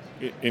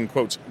 in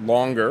quotes,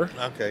 longer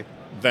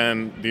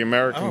than the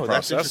American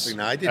process. That's interesting.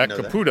 No, I didn't know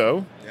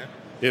Caputo,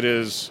 it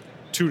is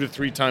 2 to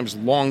 3 times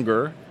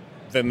longer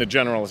than the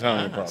general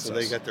Italian process. So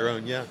they got their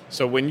own,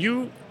 So when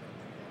you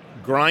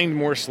grind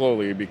more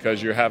slowly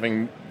because you're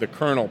having the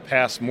kernel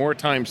pass more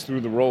times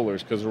through the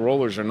rollers because the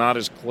rollers are not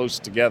as close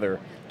together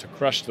to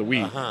crush the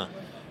wheat,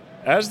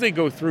 as they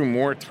go through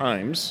more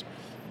times,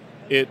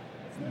 it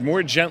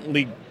more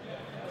gently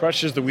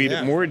crushes the wheat,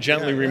 it more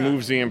gently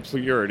removes the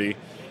impurity,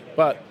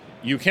 but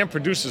you can't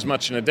produce as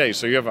much in a day,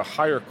 so you have a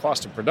higher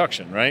cost of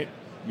production, right?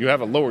 You have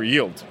a lower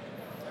yield.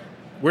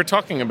 We're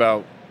talking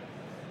about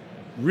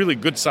really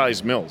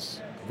good-sized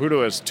mills.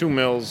 Caputo has 2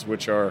 mills,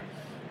 which are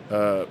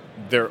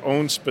their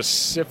own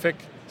specific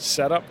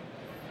setup,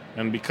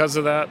 and because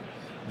of that,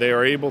 they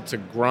are able to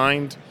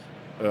grind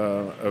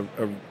a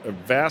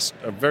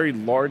very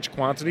large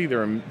quantity.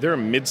 They're a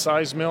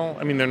mid-sized mill.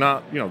 I mean, they're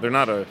not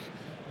a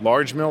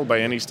large mill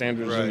by any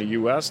standards in the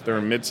U.S. They're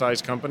a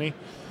mid-sized company,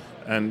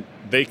 and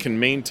they can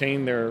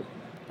maintain their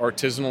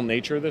artisanal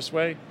nature this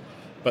way.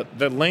 But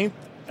the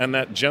length and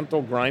that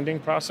gentle grinding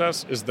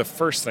process is the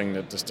first thing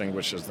that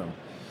distinguishes them.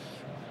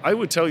 I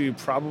would tell you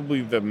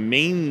probably the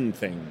main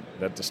thing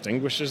that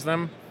distinguishes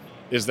them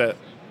is that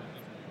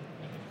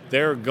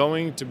they're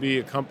going to be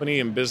a company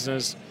in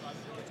business.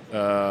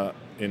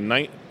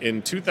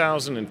 In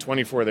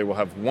 2024, they will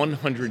have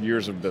 100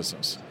 years of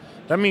business.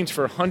 That means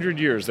for 100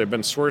 years, they've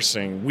been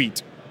sourcing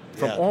wheat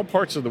from all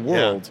parts of the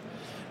world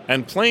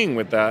and playing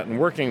with that and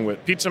working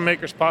with pizza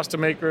makers, pasta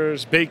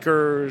makers,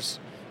 bakers,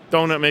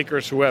 donut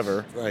makers,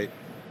 whoever,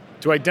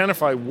 to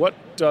identify what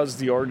does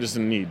the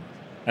artisan need,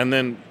 and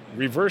then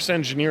reverse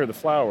engineer the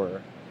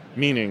flour,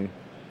 meaning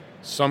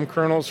some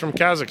kernels from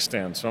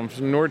Kazakhstan, some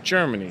from North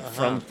Germany,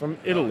 from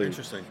Italy,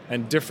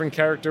 and different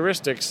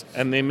characteristics,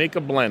 and they make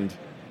a blend.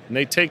 And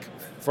they take,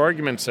 for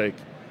argument's sake,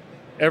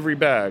 every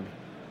bag,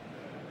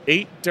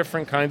 8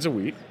 different kinds of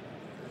wheat,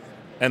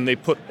 and they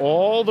put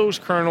all those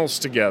kernels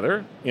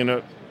together in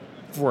a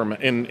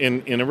format,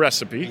 in a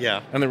recipe.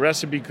 And the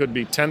recipe could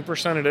be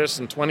 10% of this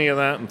and 20 of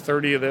that and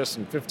 30 of this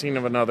and 15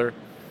 of another.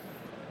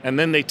 And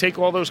then they take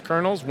all those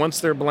kernels once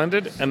they're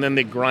blended, and then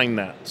they grind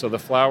that. So the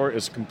flour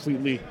is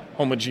completely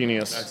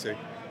homogeneous. I see.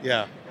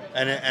 Yeah.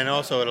 And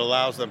also it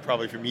allows them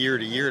probably from year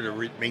to year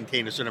to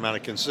maintain a certain amount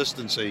of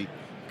consistency,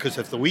 because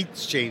if the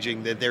wheat's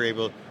changing, then they're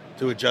able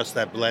to adjust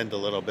that blend a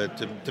little bit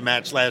to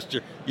match last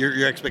year.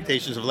 Your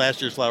expectations of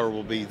last year's flour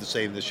will be the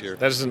same this year.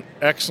 That is an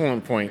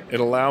excellent point. It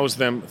allows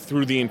them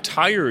through the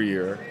entire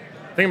year.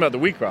 Think about the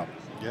wheat crop.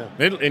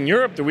 In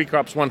Europe, the wheat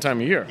crop's one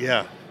time a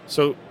year.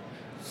 So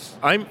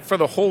for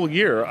the whole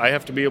year, I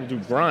have to be able to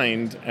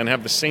grind and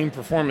have the same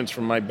performance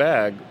from my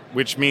bag,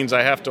 which means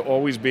I have to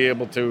always be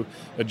able to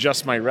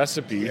adjust my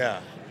recipe.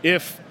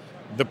 If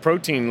the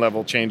protein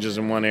level changes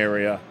in one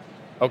area,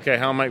 okay,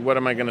 what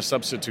am I going to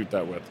substitute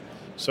that with?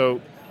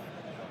 So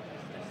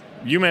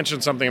you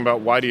mentioned something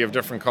about why do you have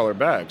different color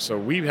bags. So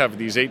we have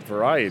these 8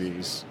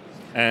 varieties,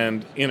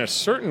 and in a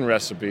certain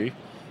recipe,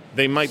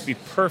 they might be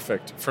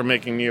perfect for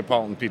making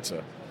Neapolitan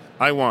pizza.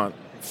 I want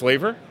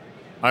flavor,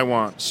 I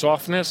want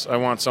softness, I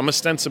want some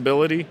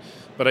ostensibility,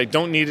 but I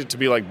don't need it to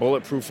be like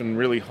bulletproof and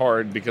really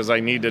hard, because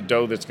I need a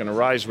dough that's going to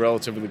rise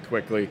relatively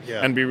quickly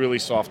and be really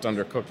soft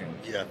under cooking.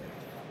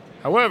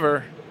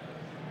 However,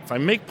 if I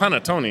make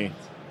panettone,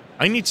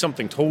 I need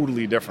something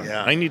totally different.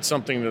 I need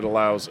something that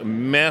allows a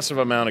massive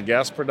amount of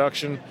gas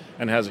production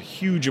and has a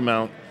huge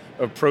amount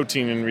of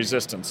protein and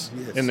resistance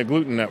in the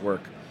gluten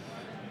network.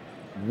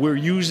 We're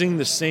using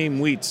the same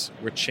wheats.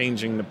 We're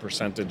changing the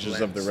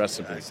percentages of the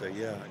recipe. I see.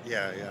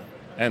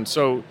 And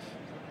so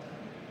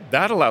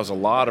that allows a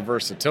lot of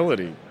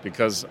versatility,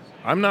 because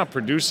I'm not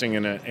producing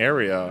in an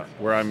area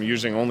where I'm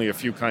using only a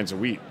few kinds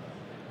of wheat.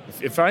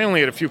 If I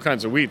only had a few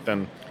kinds of wheat,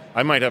 then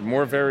I might have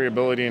more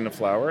variability in the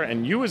flour.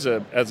 And you as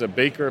a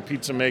baker,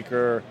 pizza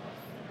maker,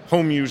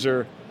 home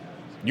user,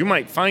 you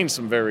might find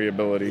some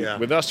variability.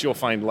 With us, you'll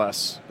find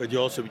less. But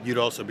you'd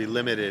also be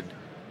limited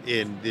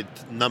in the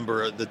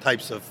the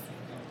types of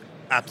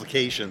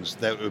applications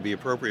that would be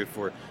appropriate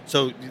for.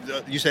 So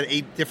you said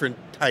 8 different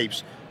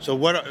types. So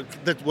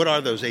what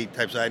are those 8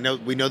 types?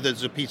 We know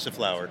there's a pizza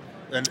flour,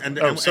 we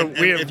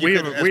have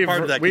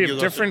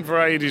different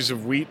varieties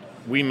of wheat.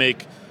 We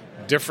make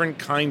different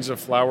kinds of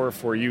flour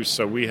for use.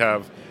 So we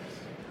have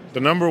the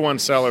number one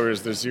seller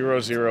is the 00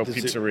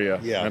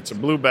 Pizzeria. That's a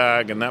blue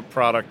bag, and that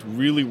product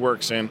really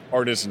works in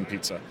artisan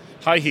pizza.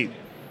 High heat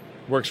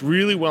works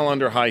really well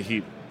under high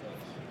heat.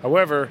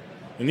 However,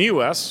 in the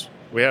U.S.,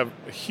 we have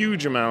a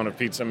huge amount of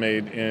pizza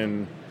made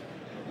in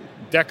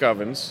deck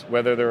ovens,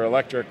 whether they're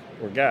electric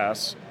or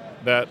gas,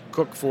 that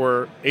cook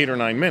for 8 or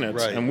 9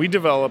 minutes. And we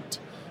developed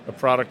a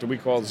product that we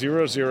call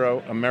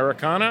 00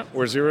 Americana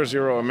or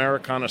 00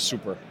 Americana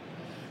Super.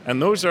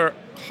 And those are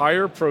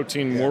higher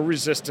protein, more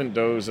resistant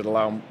doughs that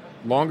allow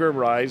longer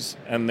rise,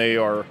 and they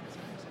are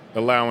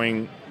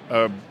allowing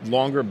a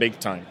longer bake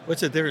time.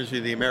 What's the difference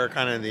between the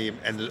Americana and the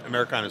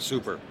Americana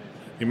Super?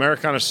 The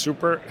Americana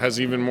Super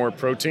has even more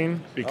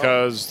protein,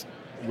 because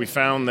we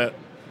found that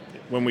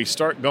when we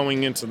start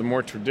going into the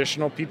more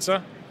traditional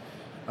pizza,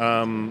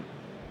 I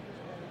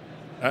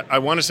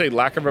want to say,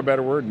 lack of a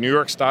better word, New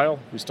York style.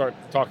 We start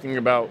talking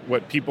about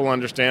what people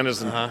understand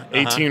as an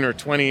 18 or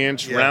 20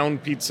 inch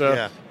round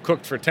pizza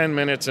cooked for 10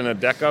 minutes in a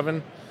deck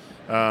oven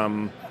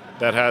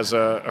that has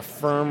a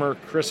firmer,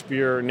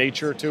 crispier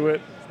nature to it,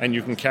 and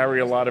you can carry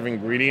a lot of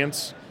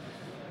ingredients.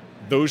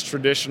 Those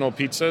traditional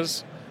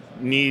pizzas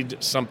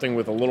need something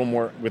with a little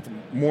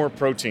more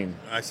protein.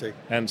 I see.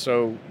 And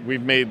so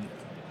we've made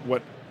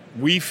what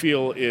we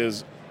feel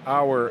is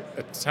our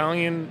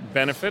Italian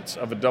benefits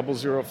of a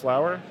 00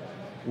 flour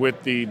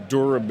with the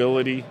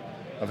durability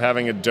of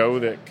having a dough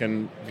that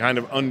can kind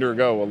of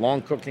undergo a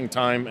long cooking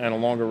time and a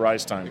longer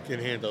rise time. It can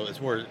handle. It's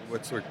more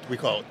we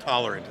call it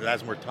tolerant. It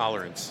has more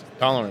tolerance.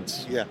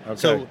 Tolerance. Yeah.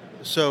 Okay.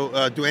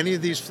 So do any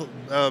of these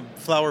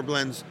flour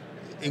blends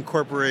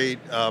incorporate,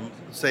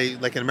 say,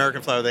 like an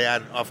American flour? They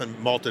add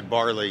often malted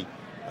barley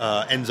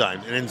an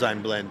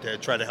enzyme blend to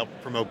try to help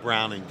promote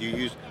browning. Do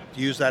you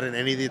use that in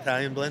any of the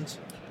Italian blends?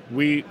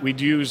 We'd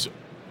use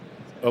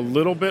a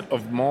little bit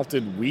of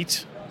malted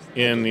wheat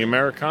in the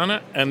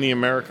Americana and the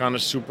Americana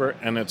Super,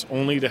 and it's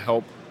only to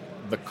help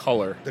the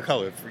color. The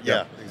color,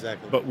 yeah,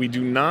 exactly. But we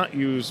do not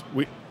use...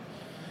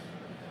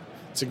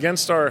 It's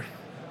against our...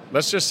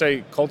 Let's just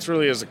say,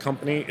 culturally as a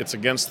company, it's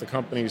against the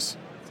company's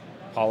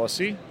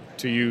policy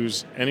to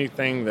use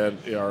anything that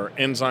are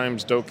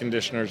enzymes, dough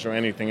conditioners, or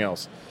anything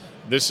else.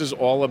 This is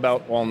all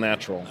about all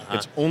natural.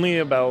 It's only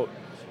about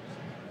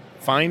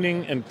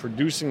finding and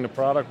producing the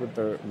product with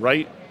the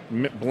right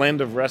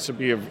blend of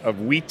recipe of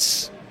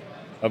wheats,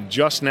 of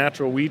just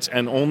natural wheats,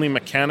 and only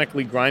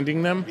mechanically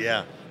grinding them,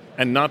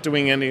 and not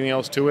doing anything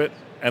else to it,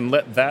 and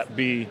let that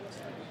be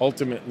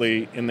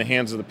ultimately in the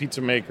hands of the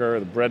pizza maker,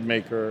 the bread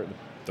maker,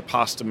 the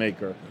pasta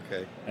maker.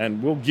 Okay.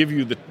 And we'll give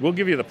you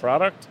the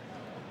product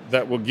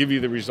that will give you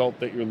the result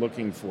that you're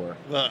looking for.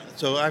 Well,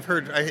 so I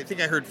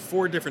think I heard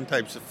 4 different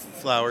types of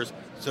flours.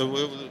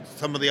 So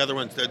some of the other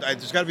ones,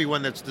 there's got to be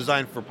one that's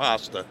designed for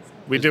pasta.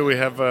 We do. We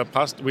have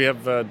pasta. We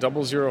have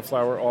 00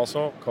 flour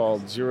also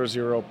called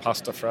 00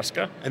 Pasta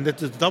Fresca. And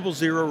does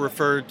 00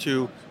 refer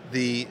to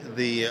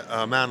the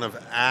amount of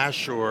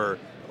ash or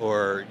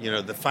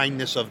the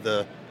fineness of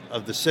the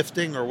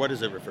sifting, or what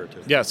does it refer to?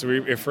 Yeah, so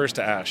it refers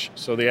to ash.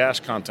 So the ash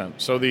content.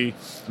 So the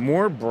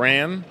more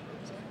bran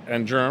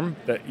and germ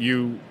that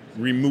you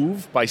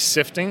remove by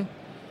sifting,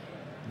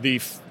 the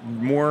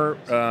more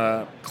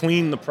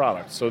clean the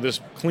product. So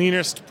this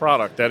cleanest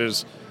product that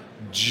is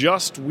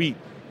just wheat,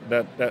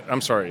 that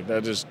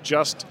is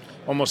just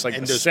almost like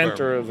the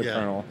center of the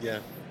kernel. Yeah.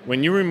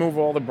 When you remove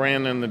all the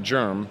bran and the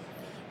germ,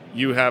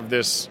 you have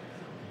this,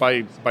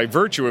 by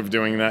virtue of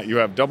doing that, you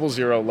have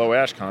 00 low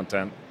ash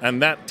content,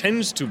 and that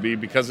tends to be,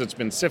 because it's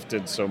been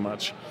sifted so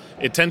much,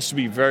 it tends to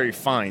be very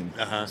fine.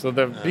 So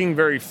being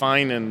very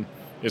fine and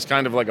is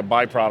kind of like a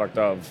byproduct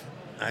of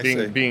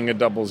being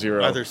a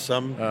 00. Are there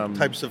some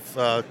types of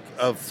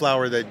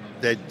flour that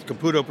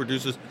Caputo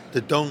produces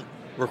that don't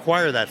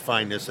require that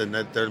fineness, and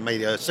that they're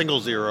made a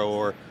 00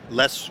 or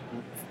less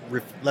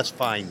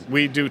fine?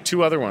 We do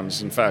 2 other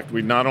ones. In fact,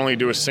 we not only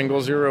do a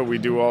 00, we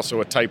do also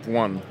a type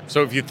 1.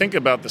 So if you think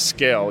about the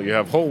scale, you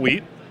have whole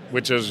wheat,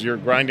 which is you're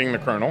grinding the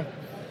kernel.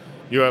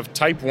 You have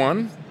type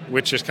 1,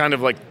 which is kind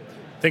of like,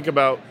 think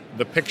about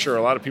the picture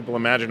a lot of people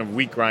imagine of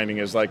wheat grinding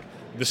is like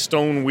the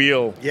stone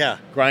wheel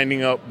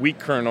grinding up wheat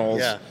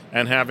kernels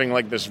and having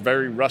like this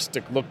very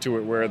rustic look to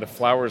it, where the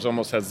flour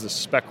almost has this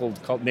speckled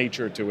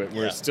nature to it,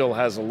 where it still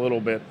has a little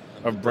bit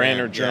of bran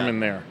or germ in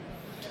there.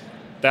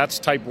 That's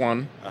type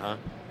 1.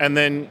 And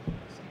then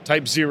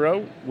type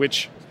 0,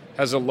 which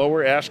has a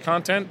lower ash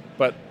content,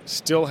 but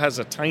still has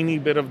a tiny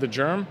bit of the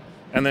germ.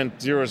 And then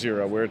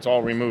 00, where it's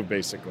all removed,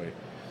 basically.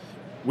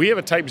 We have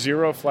a type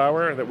 0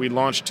 flour that we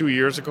launched 2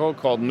 years ago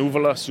called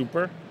Nuvola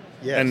Super.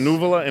 Yes. And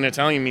Nuvola in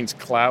Italian means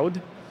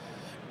cloud.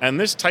 And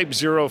this type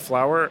 0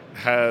 flour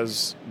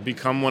has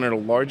become one of the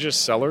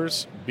largest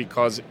sellers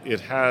because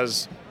it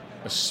has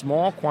a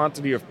small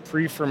quantity of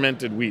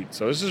pre-fermented wheat.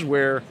 So this is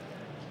where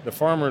the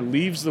farmer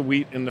leaves the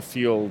wheat in the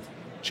field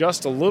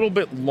just a little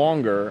bit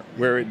longer,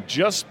 where it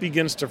just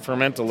begins to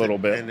ferment a little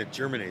bit. And it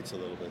germinates a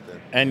little bit then.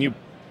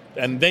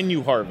 And then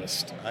you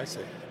harvest. I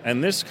see.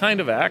 And this kind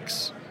of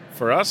acts,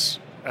 for us,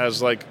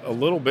 as like a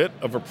little bit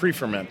of a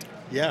pre-ferment.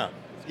 Yeah.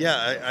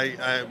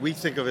 Yeah, we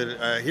think of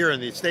it here in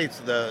the States,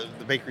 the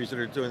bakeries that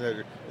are doing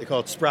that, they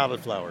call it sprouted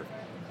flour.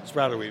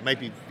 Sprouted wheat. It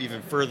might be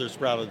even further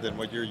sprouted than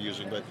what you're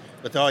using, but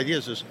the idea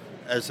is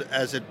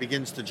as it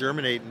begins to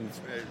germinate, and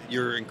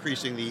you're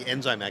increasing the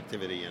enzyme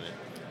activity in it,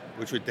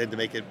 which would tend to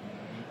make it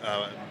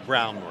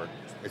brown more.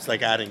 It's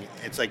like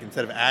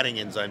instead of adding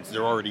enzymes,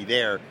 they're already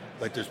there,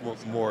 but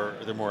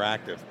they're more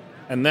active.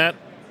 And that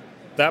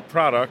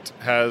product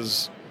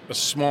has a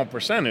small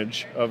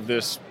percentage of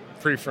this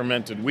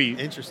pre-fermented wheat.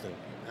 Interesting.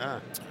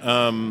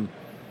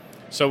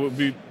 So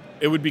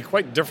it would be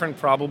quite different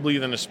probably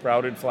than a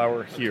sprouted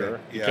flour here,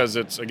 because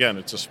it's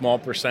a small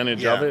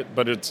percentage of it,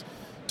 but it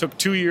took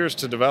 2 years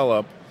to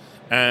develop,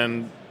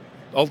 and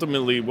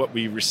ultimately what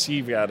we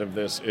receive out of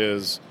this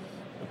is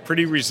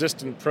pretty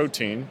resistant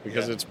protein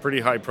because it's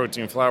pretty high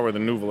protein flour, the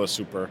Nuvola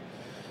Super,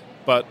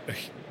 but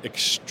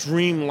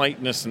extreme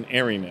lightness and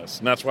airiness.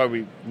 And that's why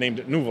we named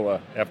it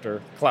Nuvola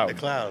after cloud. The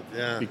cloud,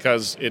 yeah.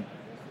 Because it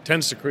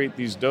tends to create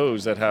these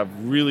doughs that have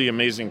really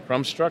amazing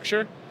crumb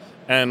structure.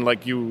 And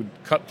like you would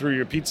cut through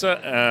your pizza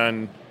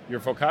and your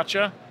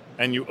focaccia,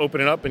 and you open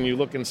it up and you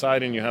look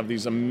inside and you have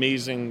these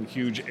amazing,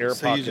 huge air pockets.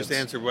 So you just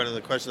answered one of the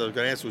questions I was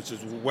going to ask, which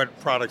is what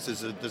products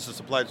does it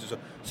supply to?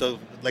 So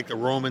like the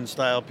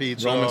Roman-style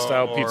pizza or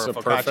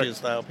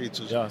focaccia-style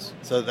pizzas? Yes.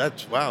 So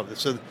that's, wow.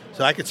 So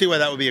I could see why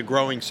that would be a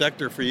growing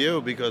sector for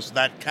you, because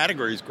that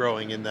category is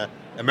growing in the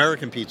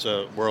American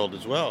pizza world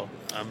as well.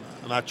 I'm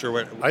not sure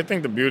what... I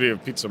think the beauty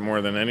of pizza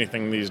more than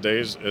anything these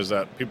days is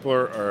that people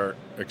are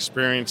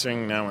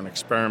experiencing now and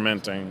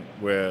experimenting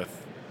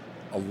with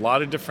a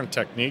lot of different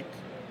technique.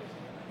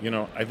 You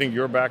know, I think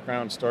your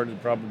background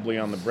started probably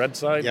on the bread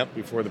side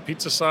before the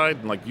pizza side.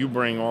 And like you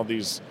bring all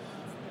this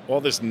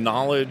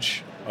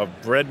knowledge of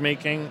bread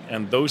making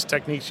and those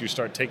techniques, you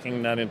start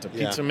taking that into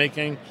pizza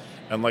making.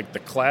 And like the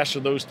clash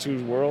of those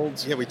two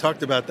worlds. Yeah, we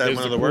talked about that in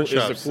one of the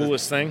workshops. Is the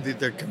coolest thing.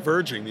 They're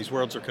converging. These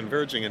worlds are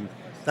converging. And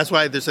that's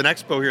why there's an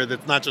expo here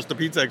that's not just a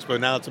pizza expo.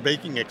 Now it's a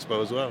baking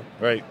expo as well.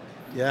 Right.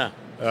 Yeah.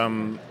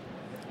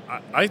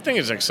 I think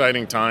it's an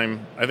exciting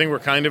time. I think we're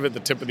kind of at the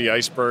tip of the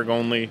iceberg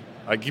only.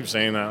 I keep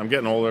saying that. I'm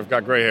getting older. I've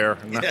got gray hair.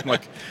 And I'm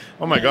like,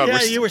 oh my God.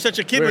 Yeah, you were such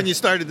a kid when you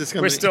started this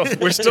company.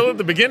 We're still at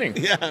the beginning.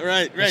 Yeah,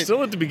 right. We're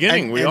still at the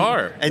beginning. We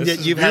are. And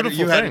yet you've had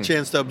a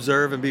chance to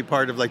observe and be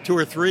part of like 2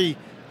 or 3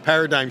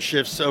 paradigm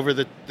shifts over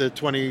the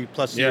 20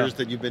 plus years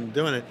that you've been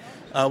doing it.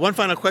 One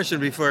final question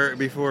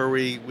before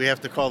we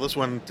have to call this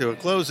one to a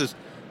close is,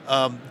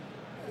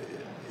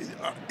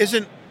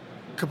 isn't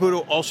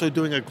Caputo also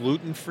doing a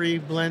gluten-free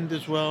blend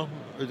as well?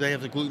 Or do they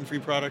have the gluten-free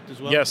product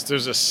as well? Yes,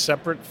 there's a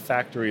separate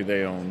factory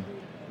they own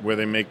where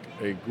they make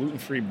a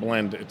gluten-free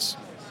blend.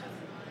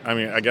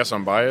 I guess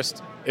I'm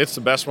biased. It's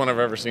the best one I've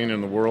ever seen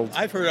in the world.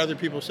 I've heard other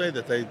people say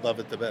that they love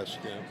it the best.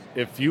 Yeah.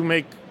 If you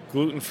make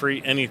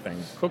gluten-free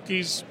anything,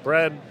 cookies,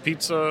 bread,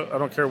 pizza, I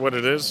don't care what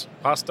it is,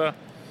 pasta,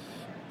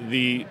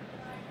 it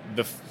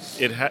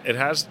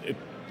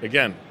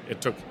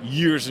took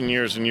years and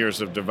years and years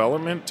of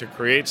development to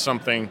create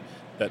something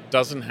that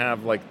doesn't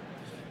have like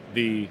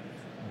the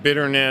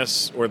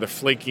bitterness or the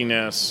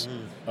flakiness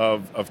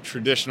of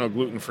traditional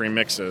gluten-free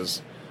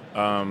mixes,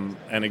 and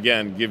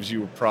again gives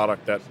you a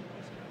product that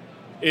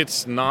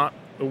it's not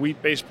a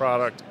wheat-based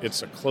product. It's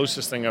the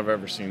closest thing I've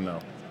ever seen,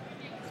 though.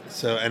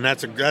 So, and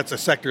that's a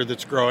sector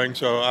that's growing.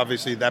 So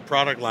obviously that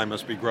product line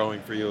must be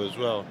growing for you as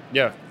well.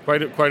 Yeah,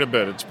 quite a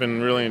bit. It's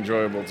been really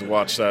enjoyable to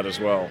watch that as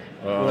well.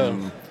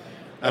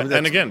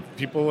 And again,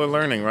 people are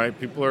learning, right?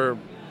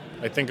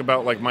 I think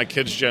about like my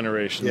kids'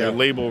 generation. They're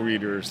label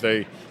readers.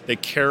 They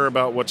care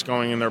about what's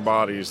going in their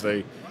bodies.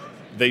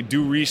 They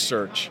do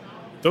research.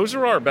 Those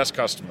are our best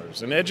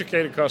customers, and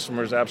educated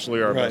customers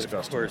absolutely are our best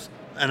customers. Of course.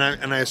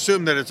 And I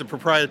assume that it's a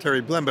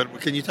proprietary blend,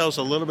 but can you tell us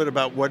a little bit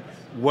about what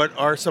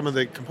are some of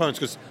the components?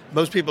 Because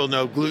most people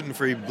know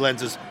gluten-free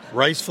blends as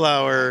rice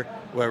flour,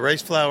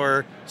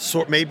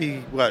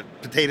 maybe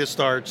potato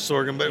starch,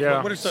 sorghum, but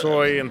what are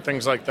soy and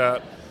things like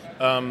that.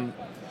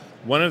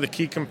 One of the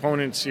key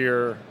components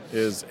here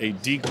is a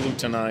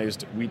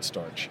deglutenized wheat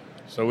starch.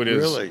 So it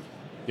is really,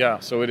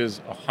 so it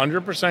is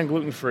 100%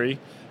 gluten-free.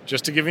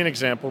 Just to give you an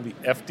example, the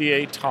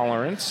FDA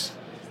tolerance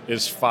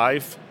is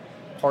 5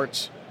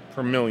 parts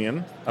per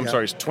million.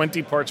 It's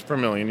 20 parts per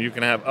million. You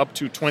can have up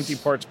to 20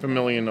 parts per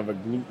million of a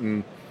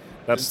gluten.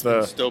 That's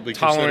the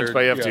tolerance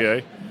by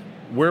FDA. Yeah.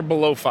 We're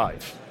below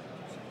 5.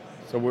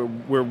 So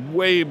we're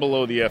way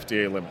below the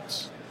FDA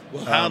limits.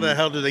 Well, how the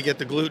hell do they get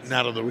the gluten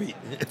out of the wheat?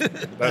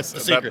 That's the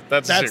secret.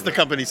 That's the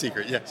company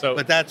secret. Yeah. So,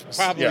 but that's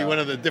probably one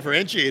of the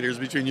differentiators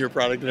between your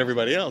product and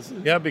everybody else.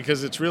 Yeah,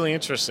 because it's really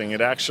interesting. It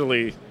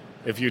actually,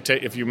 if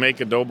you make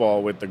a dough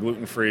ball with the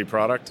gluten-free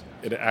product,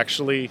 it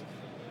actually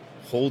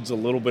holds a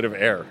little bit of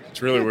air.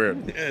 It's really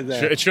weird.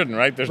 It shouldn't,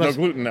 right? There's no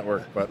gluten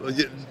network. But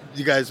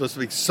you guys must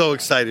be so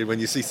excited when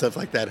you see stuff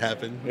like that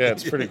happen. Yeah,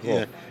 it's pretty cool.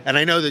 Yeah. And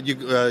I know that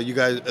you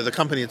guys, the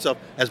company itself,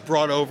 has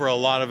brought over a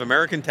lot of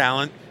American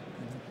talent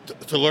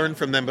to learn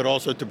from them, but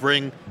also to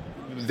bring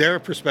their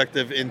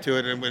perspective into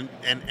it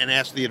and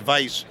ask the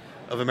advice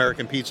of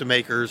American pizza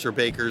makers or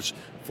bakers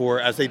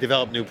as they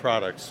develop new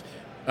products.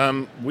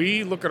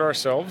 We look at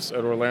ourselves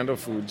at Orlando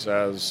Foods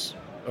as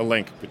a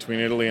link between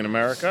Italy and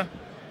America.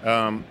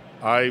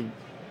 I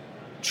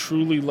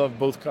truly love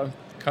both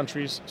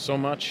countries so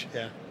much.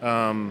 Yeah.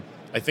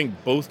 I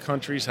think both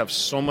countries have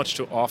so much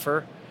to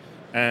offer,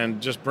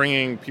 and just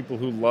bringing people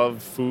who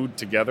love food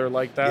together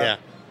like that,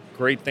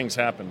 great things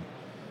happen.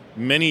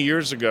 Many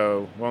years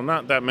ago, well,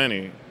 not that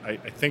many, I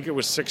think it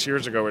was 6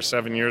 years ago or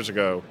 7 years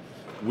ago,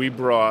 we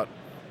brought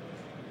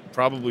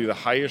probably the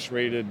highest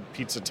rated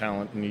pizza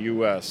talent in the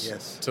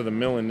U.S. to the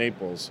mill in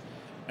Naples.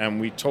 And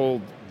we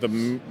told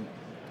the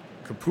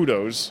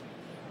Caputos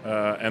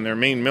and their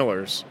main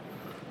millers,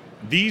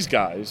 these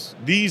guys,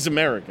 these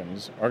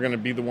Americans, are going to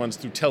be the ones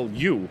to tell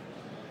you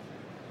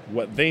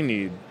what they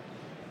need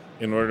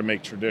in order to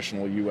make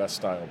traditional U.S.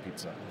 style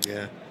pizza.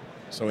 Yeah.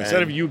 So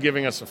instead of you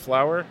giving us a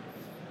flour,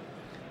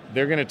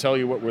 they're going to tell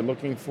you what we're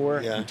looking for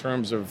in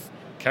terms of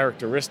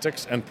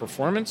characteristics and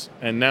performance,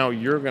 and now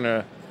you're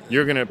gonna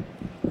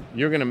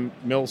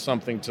mill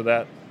something to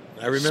that.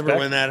 I remember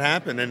when that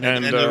happened, and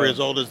the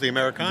result is the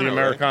Americano. The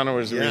Americano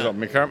is the result.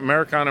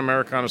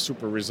 Americano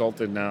Super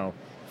resulted now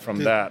from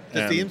that.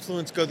 Does the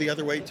influence go the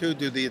other way too?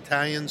 Do the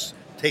Italians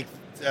take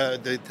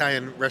the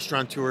Italian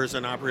restaurateurs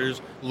and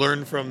operators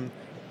learn from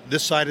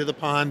this side of the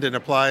pond and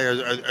apply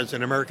as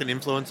an American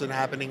influence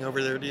happening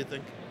over there? Do you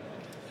think?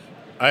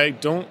 I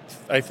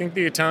think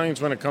the Italians,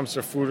 when it comes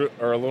to food,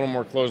 are a little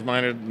more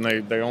closed-minded,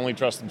 and they only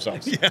trust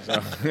themselves. Yeah. So.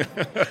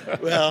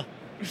 Well,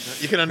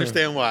 you can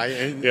understand why.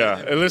 And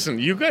listen,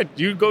 you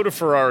go to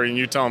Ferrari and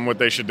you tell them what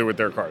they should do with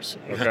their cars.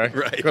 Okay.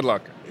 Right. Good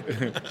luck.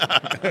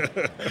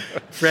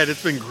 Fred,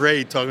 it's been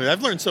great talking.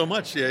 I've learned so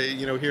much.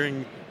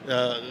 Hearing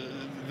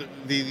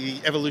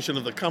the evolution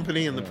of the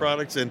company and the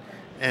products, and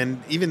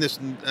even this.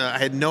 I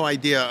had no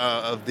idea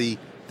of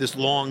this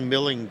long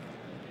milling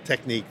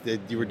technique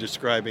that you were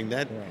describing.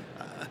 That.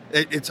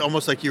 It's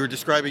almost like you were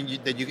describing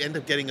that you end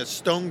up getting a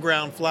stone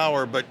ground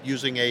flour, but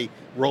using a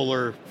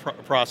roller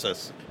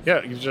process.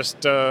 Yeah, you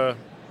just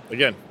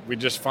again, we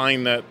just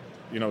find that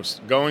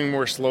going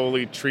more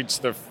slowly treats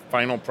the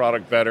final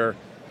product better.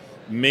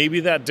 Maybe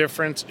that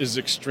difference is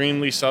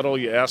extremely subtle.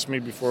 You asked me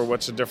before,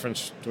 what's the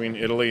difference between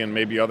Italy and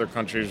maybe other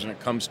countries when it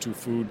comes to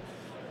food?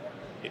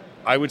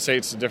 I would say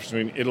it's the difference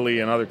between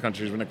Italy and other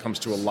countries when it comes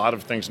to a lot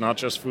of things, not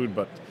just food,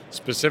 but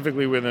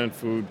specifically within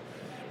food.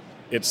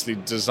 It's the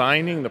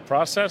designing the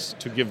process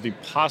to give the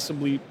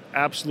possibly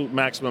absolute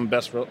maximum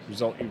best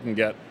result you can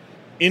get,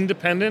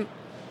 independent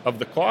of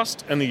the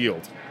cost and the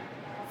yield.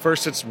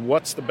 First, it's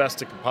what's the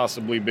best it could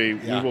possibly be.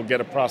 Yeah. We will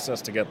get a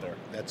process to get there.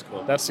 That's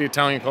cool. That's the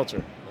Italian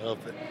culture. Well,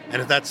 and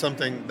if that's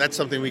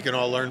something we can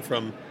all learn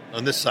from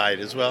on this side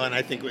as well. And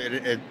I think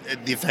the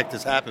effect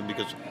has happened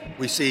because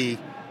we see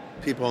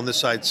people on this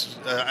side.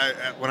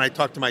 When I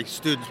talk to my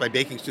students, my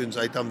baking students,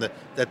 I tell them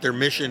that their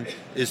mission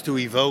is to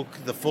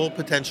evoke the full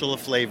potential of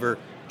flavor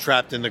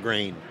trapped in the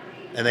grain,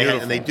 and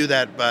they do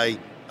that by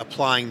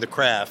applying the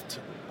craft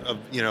of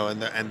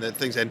and the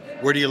things. And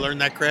where do you learn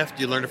that craft?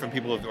 You learn it from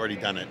people who've already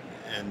done it,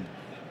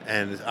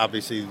 and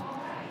obviously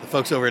the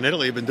folks over in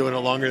Italy have been doing it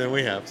longer than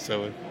we have.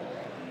 So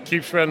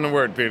keep spreading the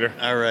word, Peter.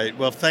 All right.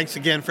 Well, thanks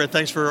again, Fred.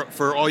 Thanks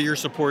for all your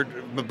support,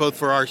 both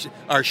for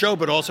our show,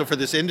 but also for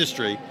this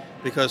industry.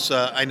 Because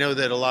I know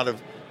that a lot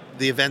of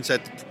the events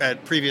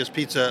at previous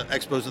pizza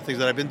expos and things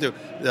that I've been to,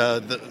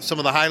 some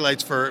of the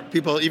highlights for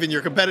people, even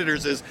your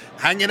competitors, is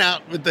hanging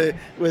out with the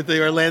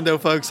Orlando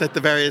folks at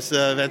the various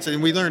events,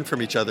 and we learn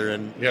from each other.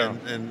 And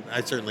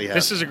I certainly have.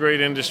 This is a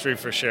great industry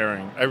for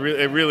sharing.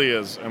 It really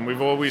is, and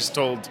we've always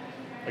told,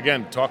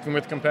 again, talking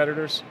with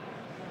competitors,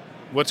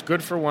 what's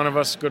good for one of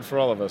us is good for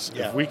all of us.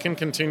 Yeah. If we can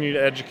continue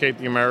to educate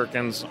the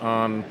Americans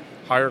on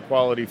higher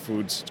quality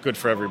foods, it's good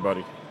for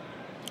everybody.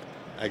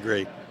 I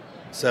agree.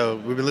 So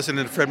we've been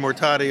listening to Fred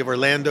Mortati of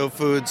Orlando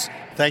Foods.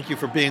 Thank you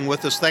for being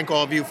with us. Thank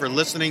all of you for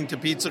listening to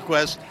Pizza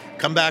Quest.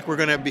 Come back.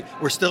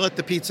 We're still at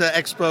the Pizza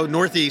Expo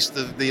Northeast,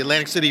 the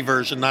Atlantic City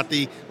version, not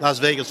the Las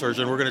Vegas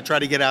version. We're going to try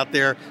to get out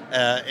there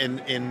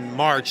in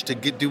March to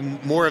do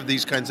more of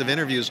these kinds of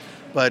interviews.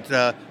 But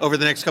over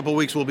the next couple of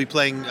weeks, we'll be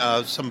playing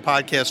some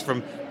podcasts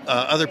from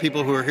other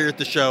people who are here at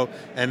the show,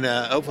 and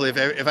hopefully,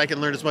 if I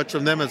can learn as much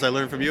from them as I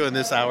learned from you in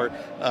this hour,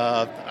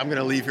 I'm going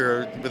to leave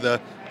here with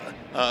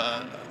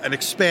an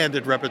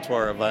expanded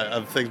repertoire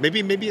of things.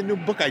 Maybe a new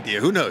book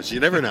idea. Who knows? You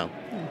never know.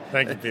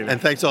 Thank you, Peter.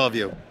 And thanks all of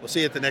you. We'll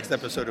see you at the next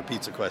episode of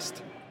Pizza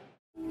Quest.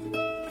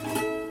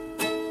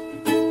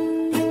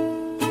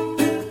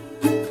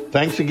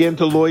 Thanks again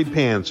to Lloyd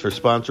Pans for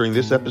sponsoring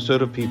this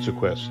episode of Pizza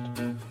Quest.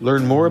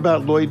 Learn more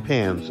about Lloyd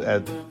Pans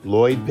at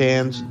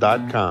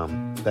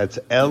lloydpans.com. That's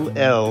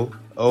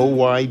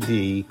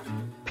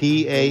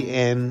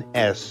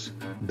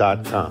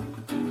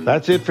LLOYDPANS.com.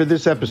 That's it for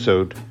this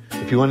episode.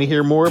 If you want to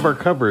hear more of our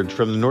coverage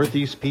from the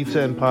Northeast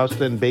Pizza and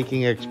Pasta and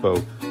Baking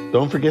Expo,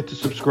 don't forget to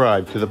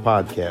subscribe to the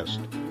podcast.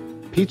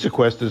 Pizza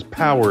Quest is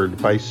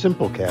powered by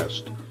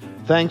Simplecast.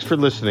 Thanks for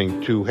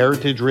listening to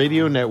Heritage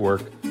Radio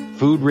Network,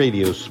 food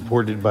radio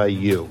supported by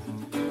you.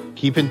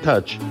 Keep in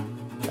touch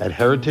at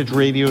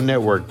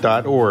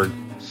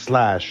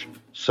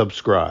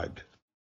heritageradionetwork.org/subscribe.